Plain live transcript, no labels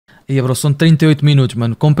E bro, são 38 minutos,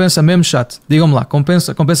 mano. Compensa mesmo, chat? Digam-me lá,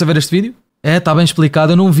 compensa ver este vídeo? É, tá bem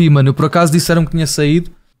explicado, eu não vi, mano. Por acaso disseram que tinha saído.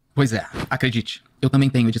 Pois é, acredite, eu também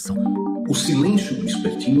tenho edição. O silêncio do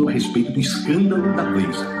espertinho a respeito do escândalo da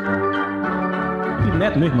Blaze. Felipe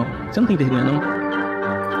Neto, meu irmão, você não tem vergonha, não?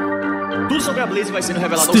 Tudo sobre a Blaze vai sendo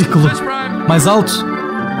revelado Estículo. Mais alto?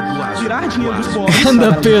 Tirar dinheiro dos pobres.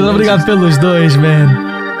 Anda, Pedro, obrigado pelos dois, man.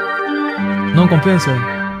 Não compensa?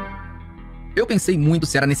 Eu pensei muito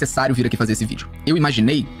se era necessário vir aqui fazer esse vídeo. Eu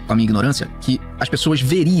imaginei, com a minha ignorância, que as pessoas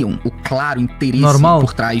veriam o claro interesse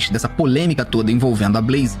por trás dessa polêmica toda envolvendo a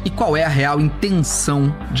Blaze e qual é a real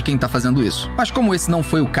intenção de quem tá fazendo isso. Mas como esse não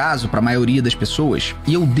foi o caso pra maioria das pessoas,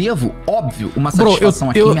 e eu devo, óbvio, uma satisfação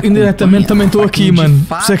aqui eu indiretamente também tô aqui, mano. De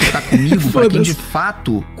fato tá comigo, pra quem de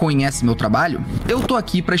fato conhece meu trabalho, eu tô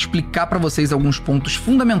aqui pra explicar pra vocês alguns pontos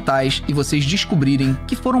fundamentais e vocês descobrirem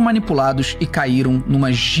que foram manipulados e caíram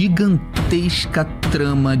numa gigantesca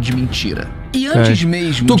trama de mentira. E antes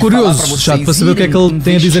mesmo tô de curioso, falar pra vocês chato, pra saber o que é que ele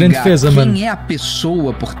tem a dizer em defesa, quem mano. Quem é a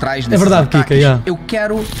pessoa por trás desses é verdade, ataques, Kika, yeah. Eu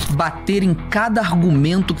quero bater em cada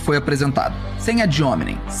argumento que foi apresentado. Sem ad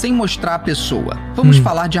hominem, sem mostrar a pessoa. Vamos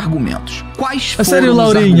falar de argumentos. Quais foram sério, os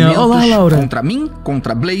Laurinha? argumentos Olá, Laura. contra mim,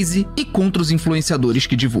 contra a Blaze e contra os influenciadores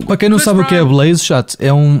que divulgam? Para quem não sabe o que é a Blaze, chat,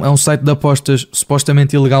 é um site de apostas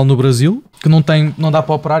supostamente ilegal no Brasil, que não dá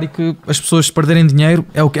para operar e que as pessoas se perderem dinheiro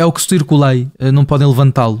é o que circula aí, não podem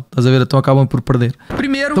levantá-lo, estás a ver? Então acabam por perder.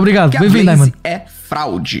 Primeiro, obrigado, que a Blaze é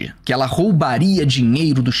fraude, que ela roubaria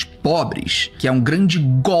dinheiro dos pobres, que é um grande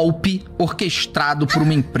golpe orquestrado por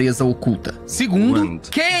uma empresa oculta. Segundo,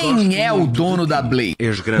 quem é o dono da Blaze?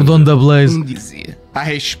 O dono da Blaze. A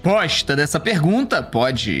resposta dessa pergunta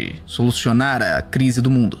pode solucionar a crise do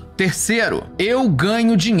mundo. Terceiro, eu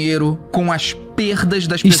ganho dinheiro com as perdas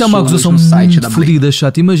das pessoas Isto é uma acusação no site da muito Blaze. fodida,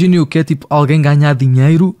 chat. Imaginem o que é tipo alguém ganhar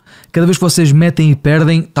dinheiro, cada vez que vocês metem e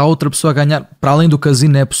perdem, está outra pessoa a ganhar, para além do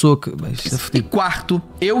casino, é a pessoa que... E quarto,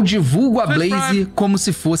 eu divulgo a Blaze como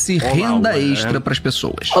se fosse renda extra para as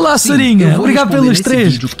pessoas. Olá, Sim, Sarinha, eu vou obrigado responder pelos nesse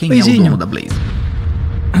 3. vídeo quem Beijinho. é o dono da Blaze.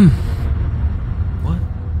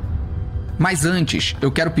 Mas antes,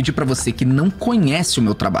 eu quero pedir pra você que não conhece o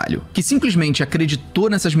meu trabalho, que simplesmente acreditou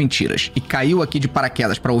nessas mentiras e caiu aqui de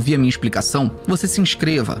paraquedas pra ouvir a minha explicação, você se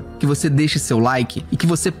inscreva, que você deixe seu like e que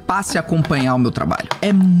você passe a acompanhar o meu trabalho.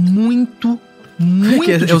 É muito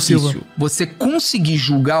difícil você conseguir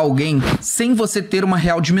julgar alguém sem você ter uma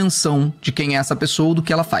real dimensão de quem é essa pessoa ou do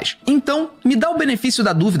que ela faz. Então, me dá o benefício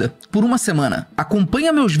da dúvida por uma semana.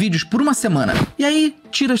 Acompanha meus vídeos por uma semana. E aí,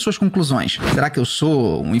 tira as suas conclusões. Será que eu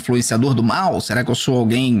sou um influenciador do mal? Será que eu sou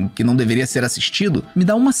alguém que não deveria ser assistido? Me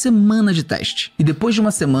dá uma semana de teste. E depois de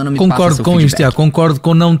uma semana me passa seu Concordo com feedback. isto, concordo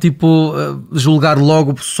com não, tipo, julgar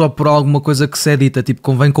logo só por alguma coisa que se edita, tipo,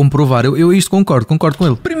 convém comprovar. Eu isto concordo com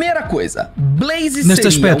ele. Primeira coisa, Blaze neste seria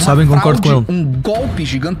aspecto, uma sabem, concordo fraude, com ele. um golpe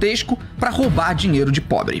gigantesco pra roubar dinheiro de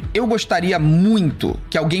pobre. Eu gostaria muito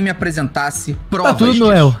que alguém me apresentasse provas tudo, disso.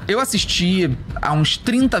 Noel. Eu assisti a uns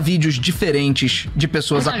 30 vídeos diferentes de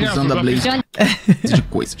pessoas acusando a Blaze de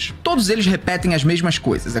coisas. Todos eles repetem as mesmas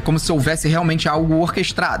coisas. É como se houvesse realmente algo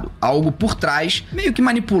orquestrado, algo por trás, meio que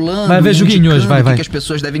manipulando, Vai ver joguinho hoje, vai. o que as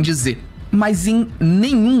pessoas devem dizer. Mas em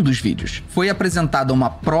nenhum dos vídeos foi apresentada uma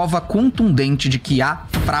prova contundente de que há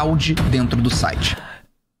fraude dentro do site.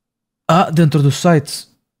 Dentro do site?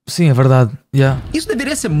 Sim, é verdade. Yeah. Isso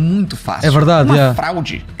deveria ser muito fácil. É verdade, Uma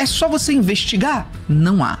fraude. É só você investigar.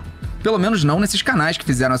 Não há. Pelo menos não nesses canais que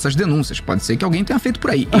fizeram essas denúncias. Pode ser que alguém tenha feito por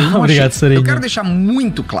aí. Eu não Obrigado, achei. Sarinha. Eu quero deixar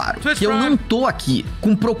muito claro que eu não tô aqui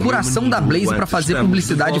com procuração da Blaze pra fazer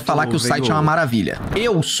publicidade e falar que o site é uma maravilha.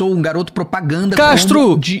 Eu sou um garoto propaganda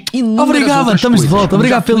Castro! de inúmeras Obrigado, outras estamos de coisas, volta. como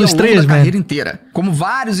Obrigado já fui pelos ao longo 3, da man. carreira inteira. Como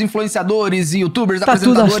vários influenciadores e youtubers, Tá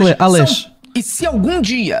tudo, apresentadores. Alex. E se algum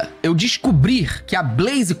dia eu descobrir que a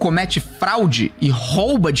Blaze comete fraude e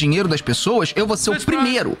rouba dinheiro das pessoas, eu vou ser o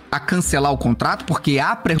primeiro a cancelar o contrato, porque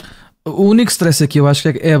há... O único stress aqui eu acho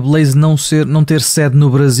que é a Blaze não ter sede no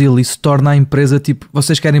Brasil. Isso torna a empresa tipo,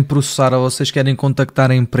 vocês querem processar ou vocês querem contactar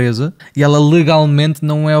a empresa e ela legalmente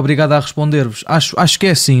não é obrigada a responder-vos. Acho que é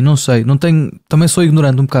assim, não sei, não tenho, também sou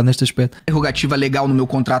ignorante um bocado neste aspecto. Prerrogativa legal no meu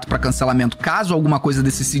contrato para cancelamento, caso alguma coisa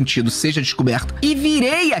desse sentido seja descoberta. E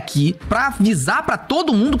virei aqui para avisar para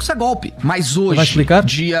todo mundo que isso é golpe. Mas hoje, vai explicar?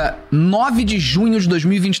 Dia 9 de junho de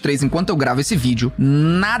 2023, enquanto eu gravo esse vídeo,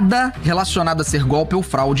 nada relacionado a ser golpe ou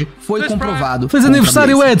fraude foi comprovado. Fez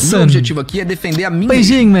aniversário, Edson. Meu objetivo aqui é defender a minha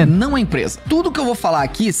Beijinho, man. não a empresa. Tudo que eu vou falar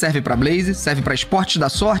aqui serve pra Blaze, serve pra Esportes da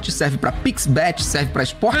Sorte, serve pra PixBet, serve pra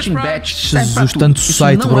Sporting Bet, serve pra Jesus, tudo. tanto Isso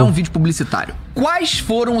site, não bro. é um vídeo publicitário. Quais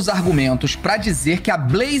foram os argumentos para dizer que a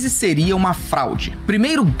Blaze seria uma fraude?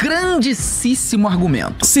 Primeiro, grandíssimo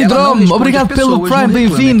argumento. Cidrom, obrigado pelo Prime,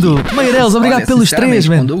 bem-vindo. Meireles, obrigado pelos 3,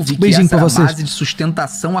 mano. Beijinho pra vocês. Base de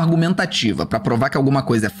sustentação argumentativa para provar que alguma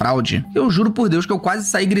coisa é fraude, eu juro por Deus que eu quase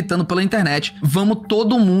saí gritando pela internet: vamos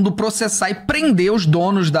todo mundo processar e prender os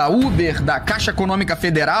donos da Uber, da Caixa Econômica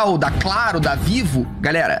Federal, da Claro, da Vivo.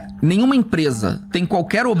 Galera, nenhuma empresa tem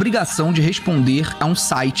qualquer obrigação de responder a um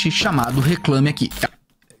site chamado Reclame Aqui.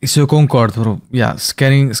 Isso eu concordo, bro. Yeah, se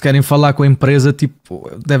querem falar com a empresa, tipo,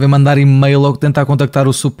 devem mandar e-mail ou tentar contactar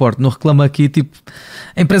o suporte. No Reclame Aqui, tipo,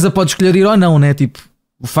 a empresa pode escolher ir ou não, né? Tipo,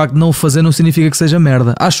 o facto de não o fazer não significa que seja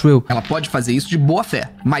merda, acho eu. Ela pode fazer isso de boa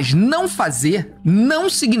fé, mas não fazer não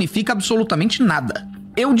significa absolutamente nada.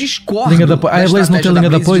 Eu discordo a Blaze não tem linha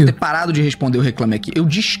de apoio? De ter parado de responder o Reclame Aqui. Eu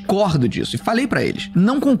discordo disso e falei pra eles.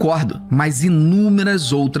 Não concordo, mas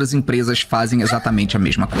inúmeras outras empresas fazem exatamente a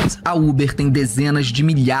mesma coisa. A Uber tem dezenas de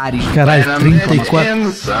milhares de... Caralho,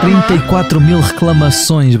 34 mil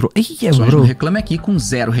reclamações, bro. Bro. Reclame Aqui com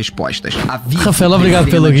 0 respostas. A Vivo, Rafael, obrigado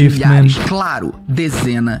pelo gift, man. Claro,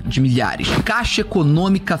 dezena de milhares. Caixa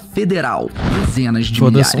Econômica Federal, dezenas de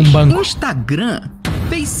milhares. Um banco. Instagram,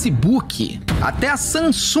 Facebook, até a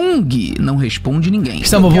Samsung não responde ninguém.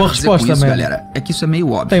 Isso é uma boa resposta, isso, galera, é que isso é meio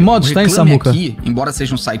óbvio. Tem mods? Tem, Samuca? Aqui, embora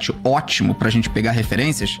seja um site ótimo pra gente pegar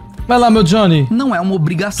referências, vai lá, meu Johnny. Não é uma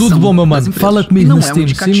obrigação. Tudo bom, meu mano? Fala comigo no Steam.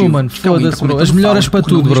 Sim, meu mano. Foda-se, bro. As melhoras para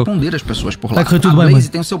tudo, bro. Responder as pessoas por lá. Tá tudo a bem, Blaze mano.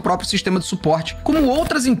 tem o seu próprio sistema de suporte, como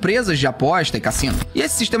outras empresas de aposta e cassino. E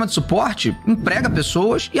esse sistema de suporte emprega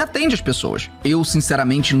pessoas e atende as pessoas. Eu,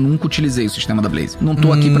 sinceramente, nunca utilizei o sistema da Blaze. Não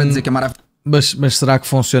tô aqui pra dizer que é maravilhoso. Mas será que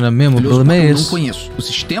funciona mesmo? O problema é esse. Eu não conheço. O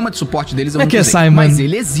sistema de suporte deles eu não conheço. Simon? Mas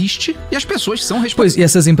ele existe e as pessoas são responsáveis. Pois, e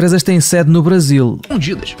essas empresas têm sede no Brasil.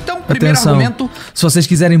 Escondidas. Então, primeiro Atenção, argumento... se vocês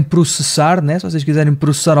quiserem processar, né? Se vocês quiserem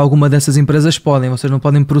processar alguma dessas empresas, podem. Vocês não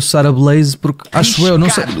podem processar a Blaze porque, acho eu, não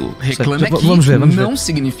sei. Reclame Aqui vamos ver. Não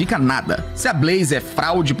significa nada. Se a Blaze é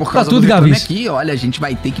fraude por causa do Reclame Aqui, olha, a gente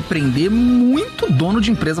vai ter que prender muito dono de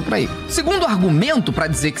empresa por aí. Segundo argumento para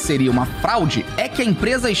dizer que seria uma fraude é que a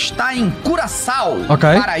empresa está em Curaçao.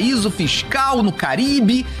 Paraíso fiscal no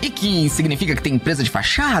Caribe, e que significa que tem empresa de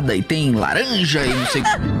fachada e tem laranja e não sei o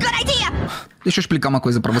que. Deixa eu explicar uma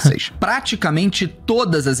coisa pra vocês. Praticamente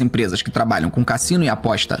todas as empresas que trabalham com cassino e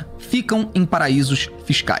aposta ficam em paraísos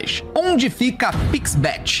fiscais. Onde fica a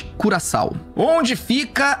Pixbet? Curaçao. Onde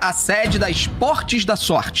fica a sede da Esportes da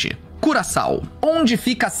Sorte? Curaçao. Onde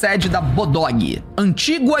fica a sede da Bodog?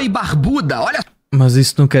 Antígua e Barbuda, olha... Mas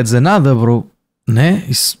isso não quer dizer nada, bro, né?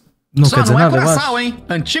 Isso... Não quer dizer nada, Curaçao, hein?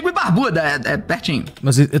 Antigo e Barbuda, é pertinho.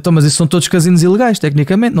 Mas isso são todos casinos ilegais,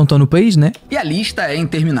 tecnicamente, não estão no país, né? E a lista é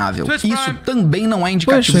interminável. Isso também não é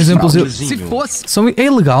indicativo de fraude. Se fosse... É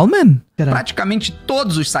ilegal, man. Praticamente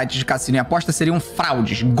todos os sites de cassino e aposta seriam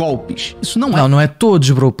fraudes, golpes. Isso não é. Não é todos,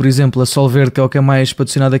 bro. Por exemplo, a Solverde, que é o que é mais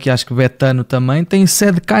patrocinado aqui, acho que Betano também, tem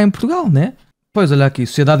sede cá em Portugal, né? Pois, olha aqui,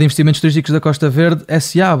 Sociedade de Investimentos Turísticos da Costa Verde,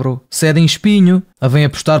 SA, bro. Sede em Espinho. A vem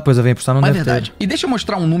apostar, pois a vem apostar não deve verdade. Ter. E deixa eu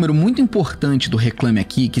mostrar um número muito importante do Reclame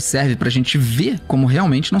Aqui, que serve pra gente ver como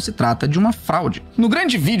realmente não se trata de uma fraude. No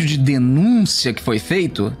grande vídeo de denúncia que foi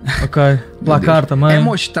feito... Ok, placar também. É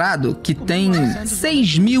mostrado que tem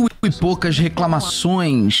 6 mil e poucas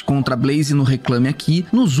reclamações contra a Blaze no Reclame Aqui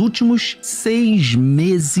nos últimos 6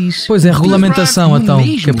 meses. Pois é, regulamentação então,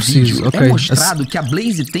 que é preciso. É mostrado que a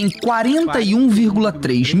Blaze tem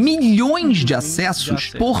 41,3 milhões de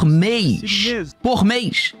acessos por mês. Por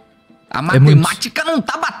mês. A matemática não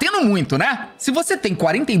tá batendo muito, né? Se você tem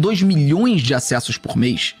 42 milhões de acessos por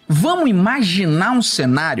mês, vamos imaginar um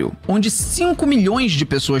cenário onde 5 milhões de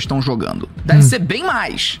pessoas estão jogando. Deve ser bem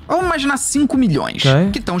mais. Vamos imaginar 5 milhões,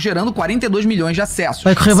 que estão gerando 42 milhões de acessos.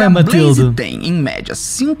 Vai correr Se bem, a Blaze Matilde. tem, em média,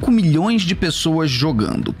 5 milhões de pessoas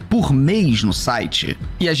jogando por mês no site,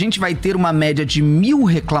 e a gente vai ter uma média de 1.000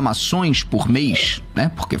 reclamações por mês,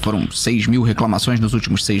 né? Porque foram 6 mil reclamações nos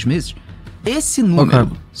últimos 6 meses. Esse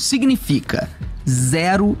número significa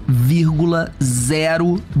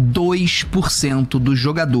 0,02% dos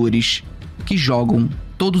jogadores que jogam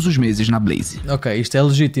todos os meses na Blaze. Ok, isto é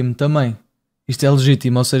legítimo também. Isto é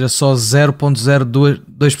legítimo, ou seja, só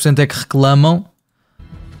 0,02% é que reclamam.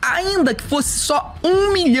 Ainda que fosse só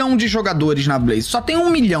 1 milhão de jogadores na Blaze, só tem 1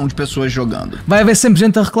 milhão de pessoas jogando. Vai haver sempre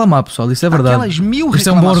gente a reclamar, pessoal, isso é verdade. Aquelas 1.000 isso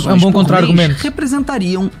reclamações é um bom contra-argumento.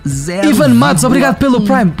 Representariam 0,1% Ivan Matos, obrigado pelo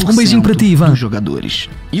Prime. Um beijinho para ti, Ivan. Dos jogadores.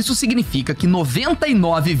 Isso significa que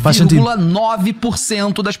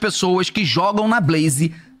 99,9% das pessoas que jogam na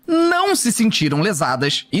Blaze não se sentiram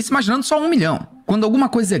lesadas, isso imaginando só 1 milhão. Quando alguma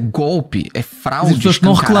coisa é golpe, é fraude, as pessoas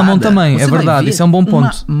não reclamam também, é verdade, isso é um bom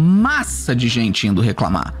ponto. Uma massa de gente indo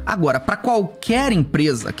reclamar. Agora, pra qualquer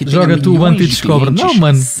empresa que joga tenha tu o milhões Wuant e de descobre. clientes, Não,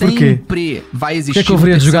 mano, por quê? sempre vai existir que eu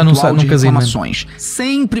haveria de jogar num casamento? reclamações.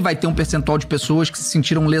 Sempre vai ter um percentual de pessoas que se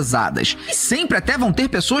sentiram lesadas. E sempre até vão ter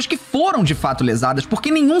pessoas que foram de fato lesadas,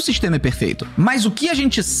 porque nenhum sistema é perfeito. Mas o que a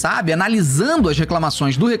gente sabe, analisando as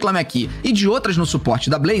reclamações do Reclame Aqui e de outras no suporte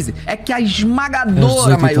da Blaze, é que a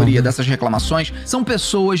esmagadora maioria dessas reclamações são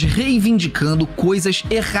pessoas reivindicando coisas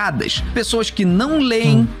erradas. Pessoas que não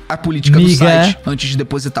leem a política do site antes de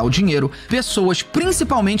depositar o dinheiro. Pessoas,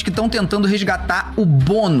 principalmente, que estão tentando resgatar o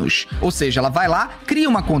bônus. Ou seja, ela vai lá, cria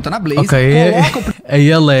uma conta na Blaze, coloca o... Aí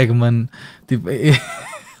é lag, mano. Tipo...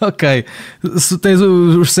 Ok, se tens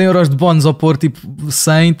os 100 euros de bónus ao pôr tipo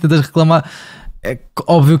 100, tentas reclamar, é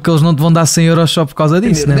óbvio que eles não te vão dar 100 euros só por causa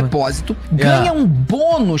disso, né? Depósito, ganha um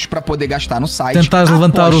bônus para poder gastar no site. Tentas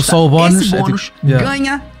levantar só o bónus, esse bônus,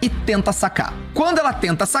 ganha e tenta sacar. Quando ela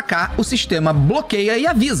tenta sacar, o sistema bloqueia e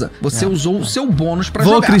avisa. Você usou o seu bônus para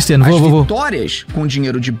jogar. Cristiano, As vitórias com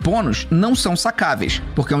dinheiro de bônus não são sacáveis,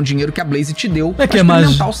 porque é um dinheiro que a Blaze te deu para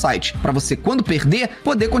experimentar o site. Para você, quando perder,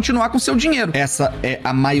 poder continuar com seu dinheiro. Essa é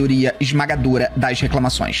a maioria esmagadora das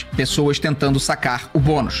reclamações. Pessoas tentando sacar o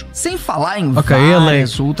bônus. Sem falar em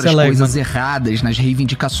várias outras coisas erradas nas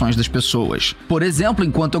reivindicações das pessoas. Por exemplo,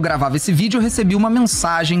 enquanto eu gravava esse vídeo, eu recebi uma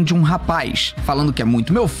mensagem de um rapaz falando que é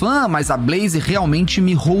muito meu fã, mas a Blaze realmente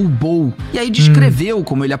me roubou. E aí descreveu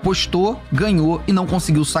como ele apostou, ganhou e não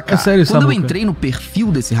conseguiu sacar. Sério, quando eu entrei no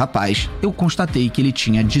perfil desse rapaz, eu constatei que ele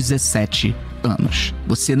tinha 17 anos.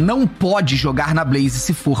 Você não pode jogar na Blaze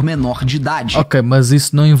se for menor de idade. Ok, mas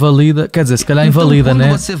isso não invalida, quer dizer, se calhar invalida, quando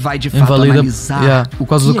né? Você vai de fato analisar por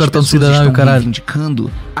causa do cartão de cidadão e o caralho,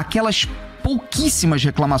 reivindicando aquelas pouquíssimas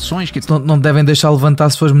reclamações que não devem deixar levantar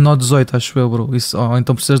se fores menor de 18, acho eu, bro. Isso, ou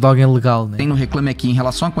então precisas de alguém legal, né? Tem no Reclame Aqui em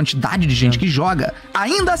relação à quantidade de gente que joga.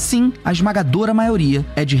 Ainda assim, a esmagadora maioria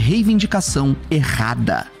é de reivindicação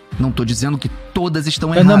errada. Não tô dizendo que todas estão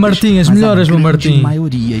erradas. Ana Martins, melhoras, meu Martim. A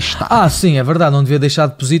maioria está. Ah, sim, é verdade, não devia deixar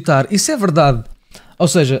de depositar. Isso é verdade. Ou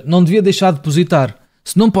seja, não devia deixar de depositar.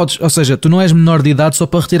 Se não podes, ou seja, tu não és menor de idade só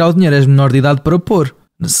para retirar o dinheiro, és menor de idade para pôr.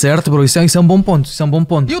 Certo, bro, isso é um bom ponto, isso é um bom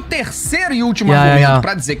ponto. E o terceiro e último argumento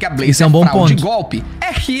pra dizer que a Blaze é um fraude de golpe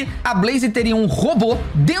é que a Blaze teria um robô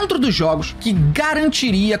dentro dos jogos que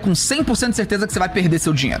garantiria com 100% de certeza que você vai perder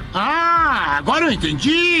seu dinheiro. Ah, agora eu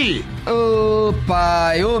entendi! Ô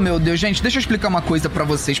pai, ô meu Deus, gente, deixa eu explicar uma coisa pra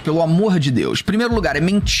vocês, pelo amor de Deus. Primeiro lugar, é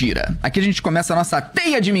mentira. Aqui a gente começa a nossa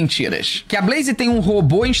teia de mentiras. Que a Blaze tem um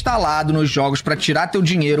robô instalado nos jogos pra tirar teu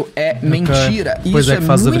dinheiro é mentira. E isso é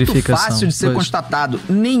muito fácil de ser constatado.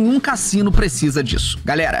 Nenhum cassino precisa disso.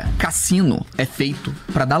 Galera, cassino é feito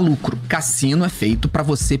pra dar lucro. Cassino é feito pra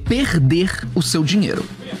você perder o seu dinheiro.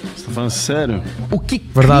 Você tá falando sério? O que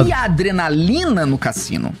cria adrenalina no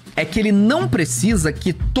cassino é que ele não precisa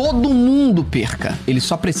que todo mundo perca. Ele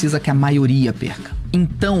só precisa que a maioria perca.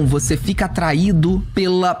 Então você fica atraído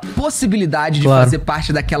pela possibilidade de fazer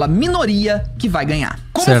parte daquela minoria que vai ganhar.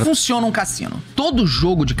 Como funciona um cassino? Todo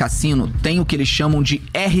jogo de cassino tem o que eles chamam de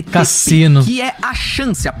RTP, que é a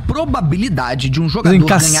chance, a probabilidade de um jogador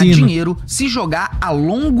ganhar dinheiro se jogar a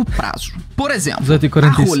longo prazo. Por exemplo, a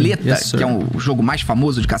roleta, que é o jogo mais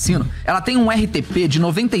famoso de cassino, ela tem um RTP de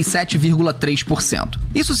 97,3%.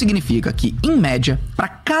 Isso significa que, em média, para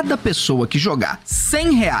cada pessoa que jogar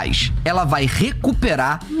R$100, ela vai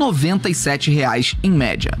recuperar R$97 em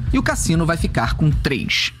média. E o cassino vai ficar com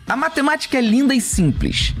 3. A matemática é linda e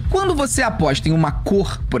simples. Quando você aposta em uma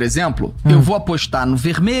cor, por exemplo, eu vou apostar no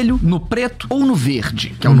vermelho, no preto ou no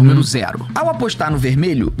verde, que é o número 0. Ao apostar no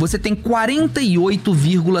vermelho, você tem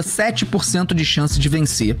 48,7% de chance de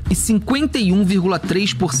vencer e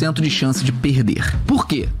 51,3% de chance de perder. Por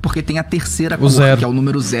quê? Porque tem a terceira cor, que é o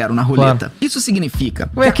número 0 na roleta. Isso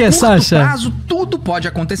significa que a curto prazo tudo pode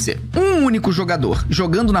acontecer. Um único jogador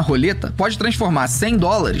jogando na roleta pode transformar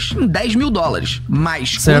 $100 em $10 mil.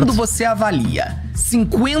 Mas quando você avalia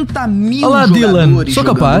 50 mil jogadores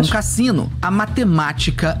jogando um cassino, a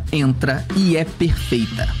matemática entra e é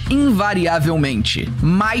perfeita. Invariavelmente,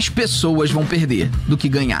 mais pessoas vão perder do que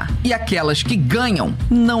ganhar. E aquelas que ganham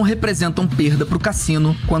não representam perda pro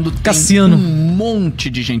cassino quando tem um monte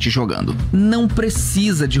de gente jogando. Não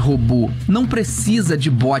precisa de robô, não precisa de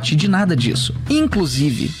bot, de nada disso.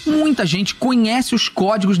 Inclusive, muita gente conhece os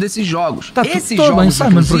códigos desses jogos. Esses jogos,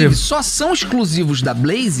 inclusive, só são exclusivos da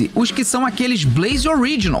Blaze os que são aqueles Blaze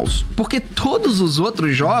Originals, porque todos os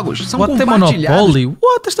outros jogos são What, tem compartilhados. Monopoly?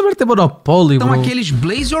 What? Esta merda tem Monopoly, bro. São aqueles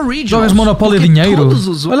Blaze Originals. Jogas Monopoly porque dinheiro? todos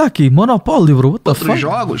os Olha aqui, Monopoly, bro. What the outros fuck?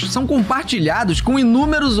 jogos são compartilhados com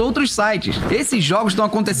inúmeros outros sites. Esses jogos estão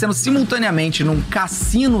acontecendo simultaneamente num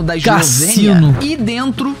cassino da Eslovênia e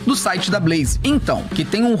dentro do site da Blaze. Então, que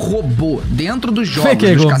tem um robô dentro dos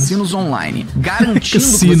jogos dos cassinos online garantindo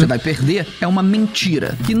que você vai perder é uma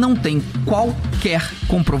mentira que não tem qualquer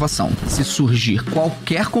comprovação. Se surgir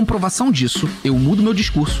qualquer comprovação disso, eu mudo meu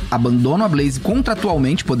discurso, abandono a Blaze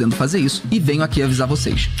contratualmente podendo fazer isso e venho aqui avisar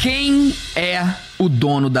vocês. Quem é o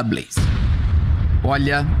dono da Blaze?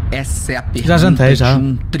 Olha, essa é a pergunta de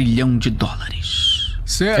 $1 trilhão.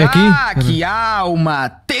 Será que há uma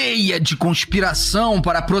teia de conspiração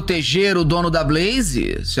para proteger o dono da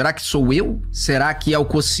Blaze? Será que sou eu? Será que é o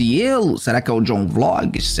Cocielo? Será que é o John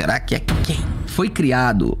Vlogs? Será que é quem? Foi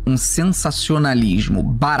criado um sensacionalismo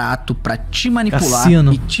barato pra te manipular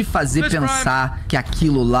e te fazer pensar que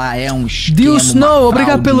aquilo lá é um esquema, Dio Snow,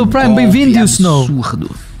 obrigado pelo Prime, bem-vindo, Dio Snow.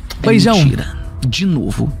 Absurdo. Beijão. Mentira. De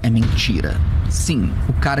novo, é mentira. Sim,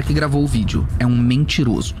 o cara que gravou o vídeo é um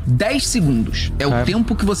mentiroso. 10 segundos é o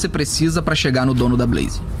tempo que você precisa pra chegar no dono da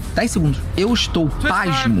Blaze. 10 segundos. Eu estou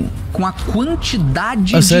pasmo com a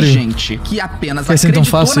quantidade de gente que apenas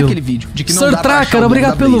acreditou naquele vídeo. De que não dá pra achar o dono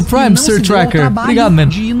obrigado da pelo Blaze, Prime, Sir Tracker. Obrigado, man.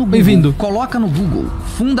 Bem-vindo. Coloca no Google,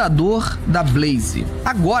 fundador da Blaze.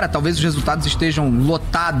 Agora, talvez os resultados estejam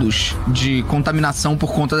lotados de contaminação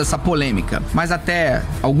por conta dessa polêmica. Mas até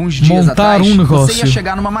alguns dias atrás, você ia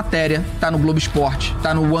chegar numa matéria, tá no Globo Esporte,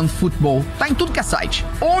 tá no One Football, tá em tudo que é site,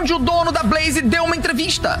 onde o dono da Blaze deu uma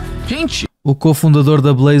entrevista. Gente... O cofundador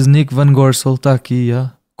da Blaze, Nick Van Gorsel, tá aqui,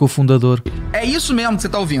 cofundador. É isso mesmo que você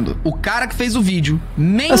tá ouvindo. O cara que fez o vídeo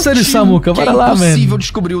mentiu sério, Samuca, que é lá, impossível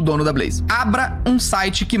descobrir o dono da Blaze. Abra um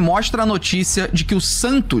site que mostra a notícia de que o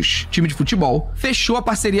Santos, time de futebol, fechou a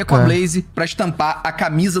parceria com a Blaze pra estampar a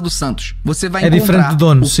camisa do Santos. Você vai encontrar diferente do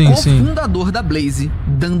dono, o cofundador da Blaze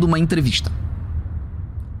dando uma entrevista.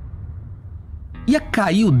 Ia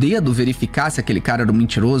cair o dedo verificar se aquele cara era um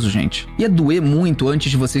mentiroso, gente? Ia doer muito antes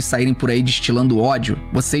de vocês saírem por aí destilando ódio?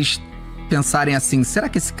 Vocês pensarem assim, será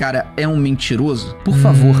que esse cara é um mentiroso? Por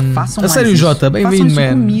favor, façam mais sério, isso. Jota, bem-vindo, façam isso man.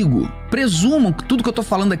 comigo. Presumam que tudo que eu tô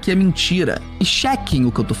falando aqui é mentira. E chequem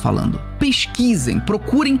o que eu tô falando. Pesquisem,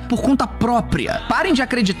 procurem por conta própria. Parem de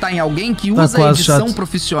acreditar em alguém que usa a edição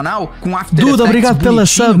profissional com After Effects obrigado pela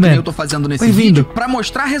sub, man. Que eu tô fazendo nesse vídeo pra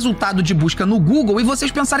mostrar resultado de busca no Google e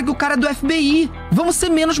vocês pensarem que o cara é do FBI. Vamos ser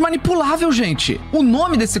menos manipulável, gente. O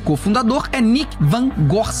nome desse cofundador é Nick Van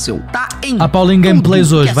Gorsel. Tá em a Paulinho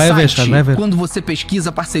Gameplays hoje, vai ver, cara, vai ver. Quando você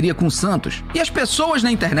pesquisa parceria com o Santos. E as pessoas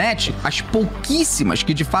na internet, as pouquíssimas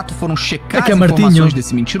que de fato foram checar as informações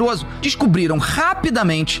desse mentiroso, descobriram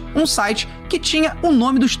rapidamente um site que tinha o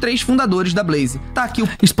nome dos 3 fundadores da Blaze. Tá aqui o...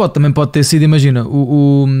 Isto também pode ter sido, imagina,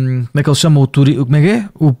 como é que ele chama? Como é que é?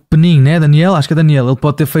 O Penin, né? Daniel? Acho que é Daniel. Ele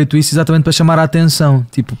pode ter feito isso exatamente para chamar a atenção.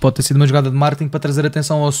 Tipo, pode ter sido uma jogada de marketing para trazer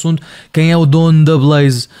atenção ao assunto. Quem é o dono da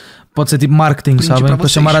Blaze? Pode ser tipo marketing, sabem? Para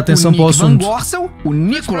chamar a atenção para o assunto. Van Gorsel, o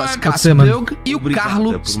Nicolas Kasperg e o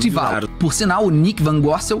Carlo Stival. Por sinal, o Nick Van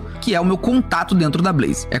Gorsel, que é o meu contato dentro da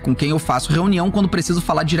Blaze. É com quem eu faço reunião quando preciso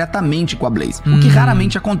falar diretamente com a Blaze. O que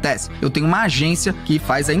raramente acontece. Eu tenho uma agência que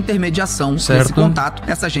faz a intermediação desse contato.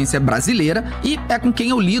 Essa agência é brasileira e é com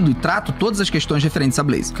quem eu lido e trato todas as questões referentes à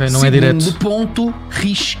Blaze. Não é direto. Segundo ponto,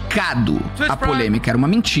 riscado. A polêmica era uma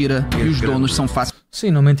mentira e os donos são fáceis. Sim,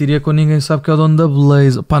 não mentiria com ninguém sabe que é o dono da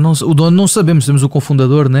Blaze. Pá, não, o dono não sabemos, temos o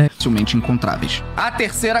cofundador, né? Facilmente encontráveis. A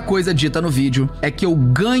terceira coisa dita no vídeo é que eu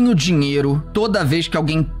ganho dinheiro toda vez que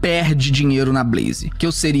alguém perde dinheiro na Blaze. Que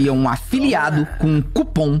eu seria um afiliado com um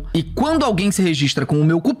cupom e quando alguém se registra com o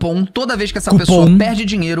meu cupom, toda vez que essa pessoa perde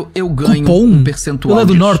dinheiro, eu ganho um percentual. Ele é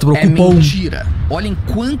do norte, bro, cupom. Mentira. Olhem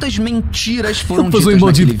quantas mentiras foram ditas um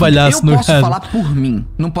emoji de palhaço no Eu posso falar por mim,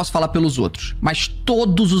 não posso falar pelos outros. Mas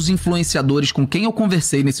todos os influenciadores com quem eu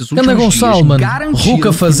conversei nesses últimos dias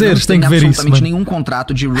garantiram fazer, tem que ver isso, absolutamente nenhum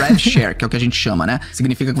contrato de rev share, que é o que a gente chama, né?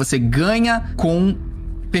 Significa que você ganha com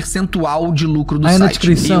percentual de lucro do site. Na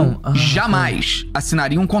descrição. Eu jamais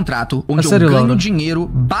assinaria um contrato onde eu ganho dinheiro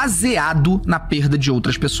baseado na perda de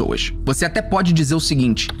outras pessoas. Você até pode dizer o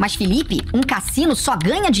seguinte: mas Felipe, um cassino só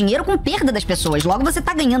ganha dinheiro com perda das pessoas. Logo você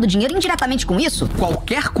tá ganhando dinheiro indiretamente com isso?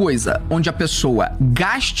 Qualquer coisa onde a pessoa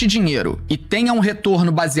gaste dinheiro e tenha um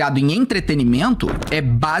retorno baseado em entretenimento é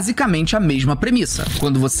basicamente a mesma premissa.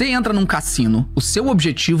 Quando você entra num cassino, o seu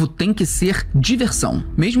objetivo tem que ser diversão.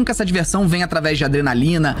 Mesmo que essa diversão venha através de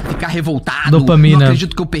adrenalina, dopamina, ficar revoltado, Dopamina. não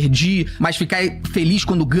acredito que eu perdi, mas ficar feliz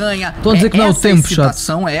quando ganha. Tô a dizer que não é o tempo,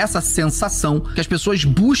 excitação, é essa sensação que as pessoas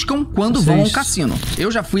buscam quando vão ao cassino.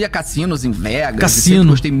 Eu já fui a cassinos em Vegas, sempre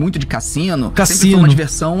gostei muito de cassino. Sempre foi uma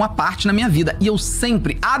diversão à parte na minha vida. E eu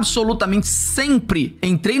sempre, absolutamente sempre,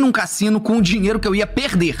 entrei num cassino com o dinheiro que eu ia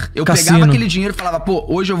perder. Eu pegava aquele dinheiro e falava, pô,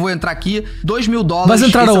 hoje eu vou entrar aqui, $2.000, mas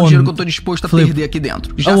entrar esse é o dinheiro que eu tô disposto a perder aqui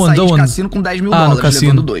dentro. Já saí de cassino com $10.000,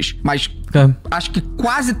 levando 2. Mas acho que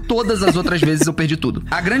quase todas as outras vezes eu perdi tudo.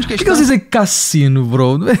 A grande questão... Por que você dizer cassino,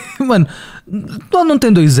 bro? Mano, não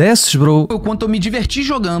tem 2 S, bro? O quanto eu me diverti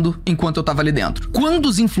jogando enquanto eu tava ali dentro. Quando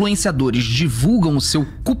os influenciadores divulgam o seu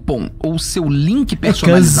cupom ou o seu link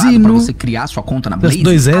personalizado pra você criar sua conta na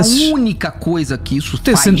Blaze, a única coisa que isso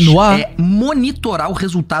faz é monitorar o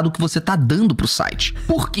resultado que você tá dando pro site.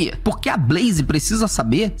 Por quê? Porque a Blaze precisa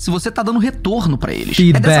saber se você tá dando retorno pra eles.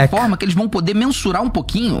 É dessa forma que eles vão poder mensurar um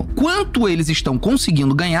pouquinho quanto eles estão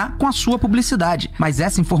conseguindo ganhar com a sua publicidade. Mas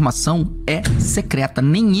essa informação é secreta.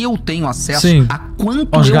 Nem eu tenho acesso a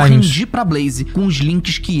quanto eu rendi pra Blaze com os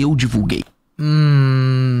links que eu divulguei.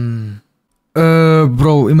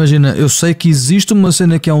 Bro, imagina, eu sei que existe uma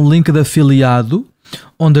cena que é um link de afiliado,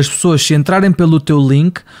 onde as pessoas, se entrarem pelo teu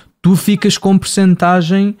link, tu ficas com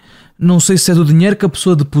percentagem, não sei se é do dinheiro que a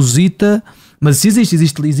pessoa deposita, mas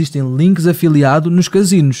existem links afiliado nos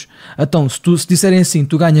casinos. Então, se disserem assim,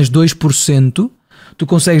 tu ganhas 2%, tu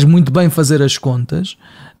consegues muito bem fazer as contas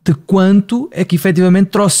de quanto é que efetivamente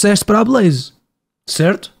trouxeste para a Blaze,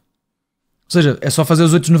 certo? Ou seja, é só fazer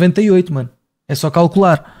os 8,98, mano. É só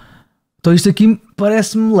calcular. Então isto aqui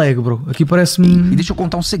parece-me lag, bro. Aqui parece-me... E deixa eu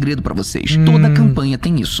contar um segredo pra vocês. Toda campanha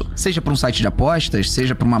tem isso. Seja pra um site de apostas,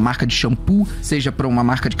 seja pra uma marca de shampoo, seja pra uma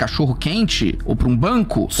marca de cachorro quente, ou pra um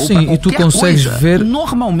banco, ou pra qualquer e tu consegues coisa, ver...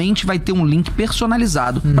 normalmente vai ter um link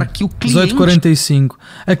personalizado pra que o cliente... 18,45.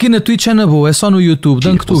 Aqui na Twitch é na boa, é só no YouTube.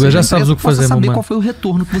 Danketuga, já sabes o que fazer, saber mano. Qual foi o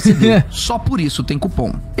retorno que você deu. Só por isso tem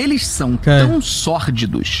cupom. Eles são tão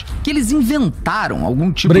sórdidos que eles inventaram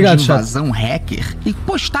algum tipo de invasão hacker e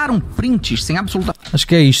postaram prints sem absoluta... Acho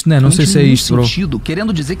que é isto, né? Não sei se é isto, bro.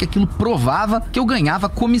 Querendo dizer que aquilo provava que eu ganhava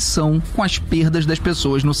comissão com as perdas das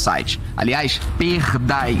pessoas no site. Aliás,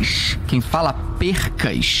 perdas. Quem fala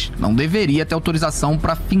percas não deveria ter autorização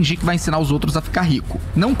pra fingir que vai ensinar os outros a ficar rico.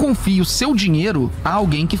 Não confie o seu dinheiro a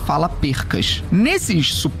alguém que fala percas.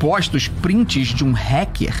 Nesses supostos prints de um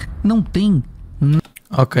hacker, não tem...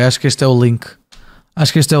 Ok, acho que este é o link.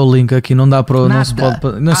 Acho que este é o link aqui, não dá para... Não se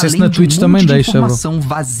pode, não sei se na Twitch também deixa, bro. Informação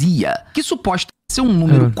vazia, que suposta ser um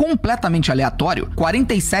número completamente aleatório,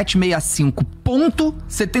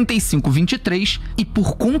 4765.7523, e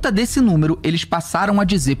por conta desse número, eles passaram a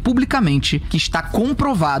dizer publicamente que está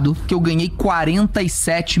comprovado que eu ganhei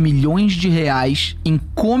 47 milhões de reais em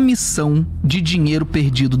comissão de dinheiro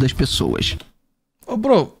perdido das pessoas. Oh,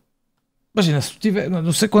 bro, imagina, se tu tiver...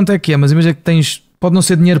 Não sei quanto é que é, mas imagina que tens... Pode não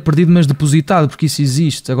ser dinheiro perdido, mas depositado, porque isso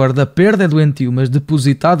existe. Agora, da perda é doentio, mas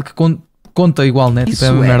depositado que conta igual, né? Isso tipo,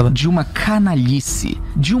 é uma merda. De uma canalice,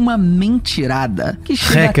 de uma mentirada, que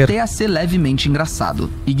chega até a ser levemente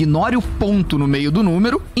engraçado. Ignore o ponto no meio do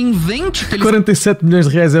número, invente que ele... 47 milhões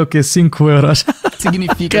de reais é o quê? 5 euros.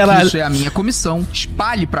 Significa que isso é a minha comissão,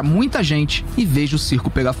 espalhe pra muita gente e veja o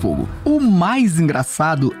circo pegar fogo. O mais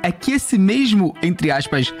engraçado é que esse mesmo, entre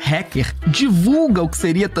aspas, hacker, divulga o que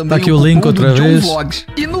seria também aqui o link outra vez. John Vlogs.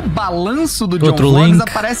 E no balanço do John Vlogs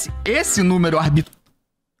aparece esse número arbitrário.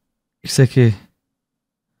 Isso aqui.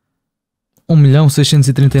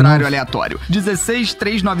 1.639.000. Aleatório.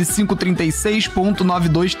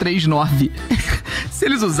 16.39536.9239. Se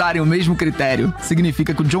eles usarem o mesmo critério,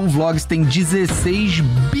 significa que o John Vlogs tem 16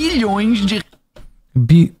 bilhões de...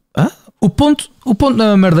 O ponto não é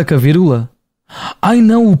uma merda com a vírgula? Ai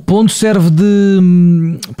não, o ponto serve de...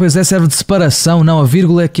 Pois é, serve de separação. Não, a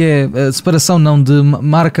vírgula é que é... separação não, de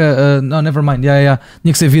marca... não, never mind. Tinha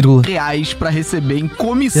que ser vírgula. Reais pra receber em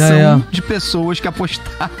comissão de pessoas que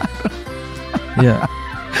apostaram.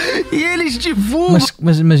 E eles divulgam...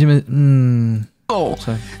 Mas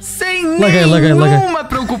sem nenhuma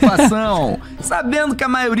preocupação, sabendo que a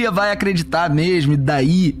maioria vai acreditar mesmo, e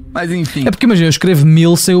daí... Mas enfim... É porque imagina, eu escrevo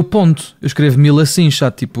 1000 sem o ponto. Eu escrevo 1000 assim, já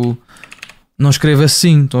tipo... Não escrevo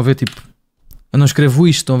assim, estão a ver, tipo... Eu não escrevo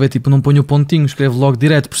isto, estão a ver, tipo, não ponho o pontinho, escrevo logo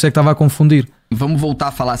direto, por isso é que estava a confundir. Vamos voltar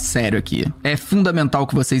a falar sério aqui. É fundamental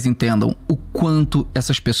que vocês entendam o quanto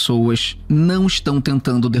essas pessoas não estão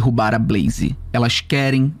tentando derrubar a Blaze. Elas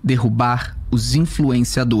querem derrubar os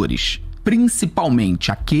influenciadores.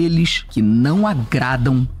 Principalmente aqueles que não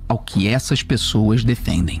agradam ao que essas pessoas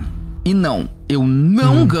defendem. E não, Eu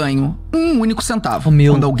não ganho um único centavo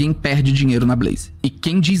quando alguém perde dinheiro na Blaze. E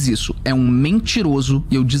quem diz isso é um mentiroso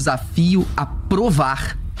e eu desafio a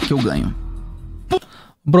provar que eu ganho.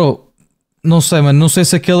 Bro, não sei, mano. Não sei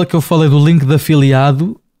se aquela que eu falei do link de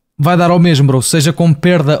afiliado vai dar ao mesmo, bro. Seja com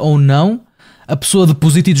perda ou não, a pessoa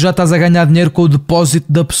deposita e tu já estás a ganhar dinheiro com o depósito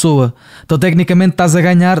da pessoa. Então tecnicamente estás a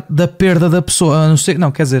ganhar da perda da pessoa. A não ser, não,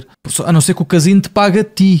 quer dizer, a não ser que o casino te paga a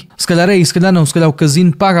ti. Se calhar é isso, se calhar não. Se calhar o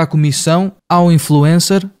casino paga a comissão ao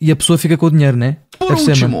influencer e a pessoa fica com o dinheiro, né? Por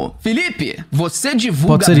último, Felipe, você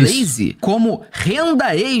divulga a Blaze como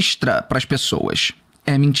renda extra para as pessoas.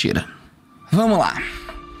 É mentira. Vamos lá.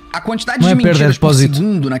 A quantidade de mentiras por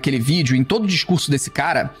segundo naquele vídeo, em todo o discurso desse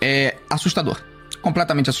cara, é assustador.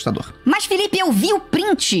 Completamente assustador. Mas, Felipe, eu vi o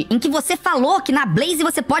print em que você falou que na Blaze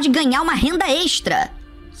você pode ganhar uma renda extra.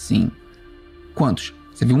 Sim. Quantos?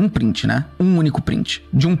 Você viu um print, né? Um único print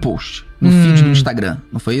de um post no feed do Instagram.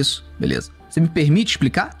 Não foi isso? Beleza. Você me permite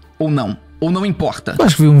explicar? Ou não? Ou não importa? Eu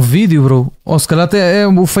acho que vi um vídeo, bro. Ou se calhar até é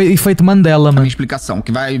o efeito Mandela, mano. A minha explicação,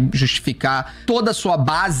 que vai justificar toda a sua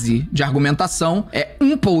base de argumentação, é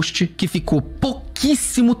um post que ficou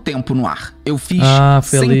pouquíssimo tempo no ar. Eu fiz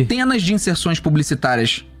centenas de inserções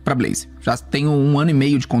publicitárias pra Blaze. Já tenho 1 ano e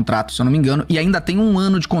meio de contrato, se eu não me engano, e ainda tenho 1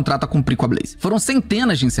 ano de contrato a cumprir com a Blaze. Foram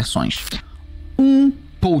centenas de inserções. Um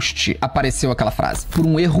post apareceu aquela frase por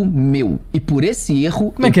um erro meu. E por esse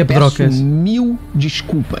erro, eu peço 1000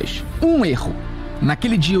 desculpas. Um erro.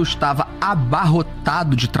 Naquele dia eu estava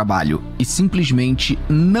abarrotado de trabalho e simplesmente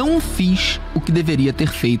não fiz o que deveria ter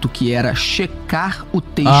feito, que era checar o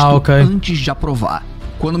texto antes de aprovar.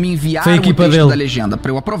 Quando me enviaram o texto da legenda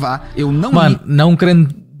para eu aprovar, eu não li. Não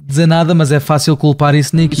querendo dizer nada, mas é fácil culpar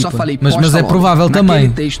isso na equipa. Só falei, mas é provável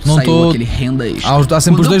também. Texto não saiu aquele renda extra. Há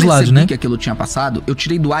sempre os dois lados, né? Quando eu percebi que aquilo tinha passado, eu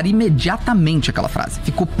tirei do ar imediatamente aquela frase.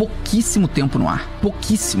 Ficou pouquíssimo tempo no ar.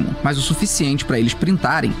 Pouquíssimo. Mas o suficiente para eles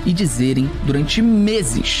printarem e dizerem durante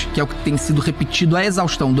meses, que é o que tem sido repetido à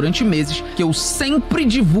exaustão durante meses, que eu sempre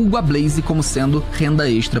divulgo a Blaze como sendo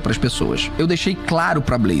renda extra para as pessoas. Eu deixei claro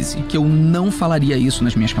pra Blaze que eu não falaria isso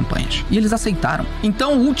nas minhas campanhas. E eles aceitaram.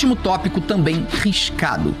 Então, o último tópico também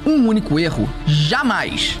riscado. Um único erro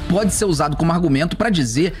jamais pode ser usado como argumento para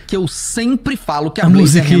dizer que eu sempre falo que a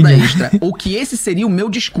Blaze é renda extra, ou que esse seria o meu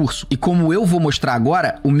discurso. E como eu vou mostrar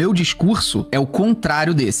agora, o meu discurso é o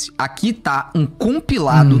contrário desse. Aqui tá um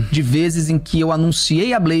compilado de vezes em que eu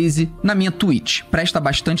anunciei a Blaze na minha Twitch. Presta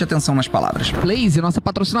bastante atenção nas palavras. Blaze é nossa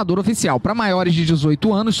patrocinadora oficial para maiores de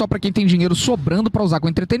 18 anos, só para quem tem dinheiro sobrando para usar com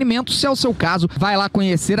entretenimento. Se é o seu caso, vai lá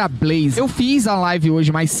conhecer a Blaze. Eu fiz a live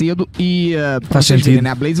hoje mais cedo e faz sentido, né?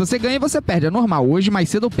 A Blaze você ganha e você perde, é normal. Hoje, mais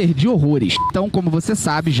cedo, eu perdi horrores. Então, como você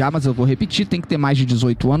sabe já, mas eu vou repetir, tem que ter mais de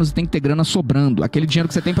 18 anos e tem que ter grana sobrando. Aquele dinheiro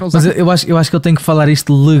que você tem pra usar... Mas eu acho que eu tenho que falar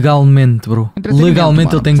isto legalmente, bro.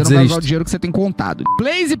 Legalmente eu tenho que dizer isto. Você não vai usar o dinheiro que você tem contado.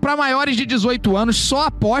 Blaze pra maiores de 18 anos só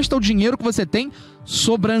aposta o dinheiro que você tem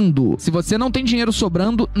sobrando. Se você não tem dinheiro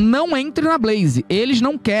sobrando, não entre na Blaze. Eles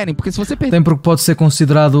não querem, porque se você perder... Tem porque pode ser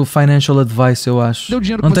considerado financial advice, eu acho. Deu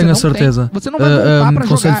dinheiro que não tenho a certeza. Você não vai voltar pra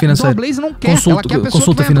jogar. Financeiro. Então a Blaze não quer. Ela quer a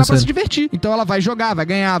pessoa que vai entrar pra se divertir. Então ela vai jogar, vai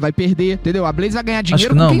ganhar, vai perder, entendeu? A Blaze vai ganhar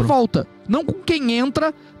dinheiro com quem volta. Não com quem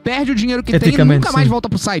entra, perde o dinheiro que tem e nunca mais volta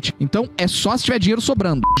pro site. Então é só se tiver dinheiro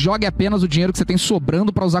sobrando. Jogue apenas o dinheiro que você tem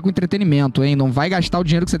sobrando pra usar com entretenimento, hein? Não vai gastar o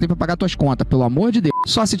dinheiro que você tem pra pagar suas contas, pelo amor de Deus.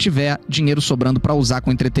 Só se tiver dinheiro sobrando pra usar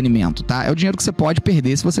com entretenimento, tá? É o dinheiro que você pode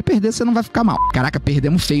perder. Se você perder, você não vai ficar mal. Caraca,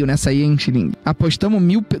 perdemos feio nessa aí, hein, Chiling? Apostamos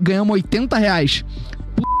 1000, ganhamos 80 reais.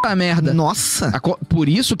 Puta merda. Nossa! Por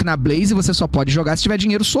isso que na Blaze você só pode jogar se tiver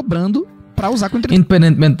dinheiro sobrando pra usar com entretenimento.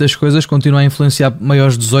 Independentemente das coisas, continua a influenciar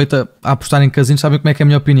maiores de 18 a apostar em casinos. Sabem como é que é a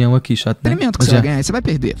minha opinião aqui, chato? Entretenimento que você vai ganhar e você vai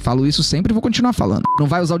perder. Falo isso sempre e vou continuar falando. Não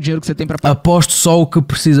vai usar o dinheiro que você tem pra... Aposto só o que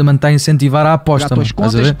precisa manter a incentivar a aposta.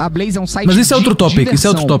 A Blaze é um site mas isso é outro tópico, isso é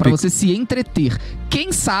outro tópico. Pra você se entreter.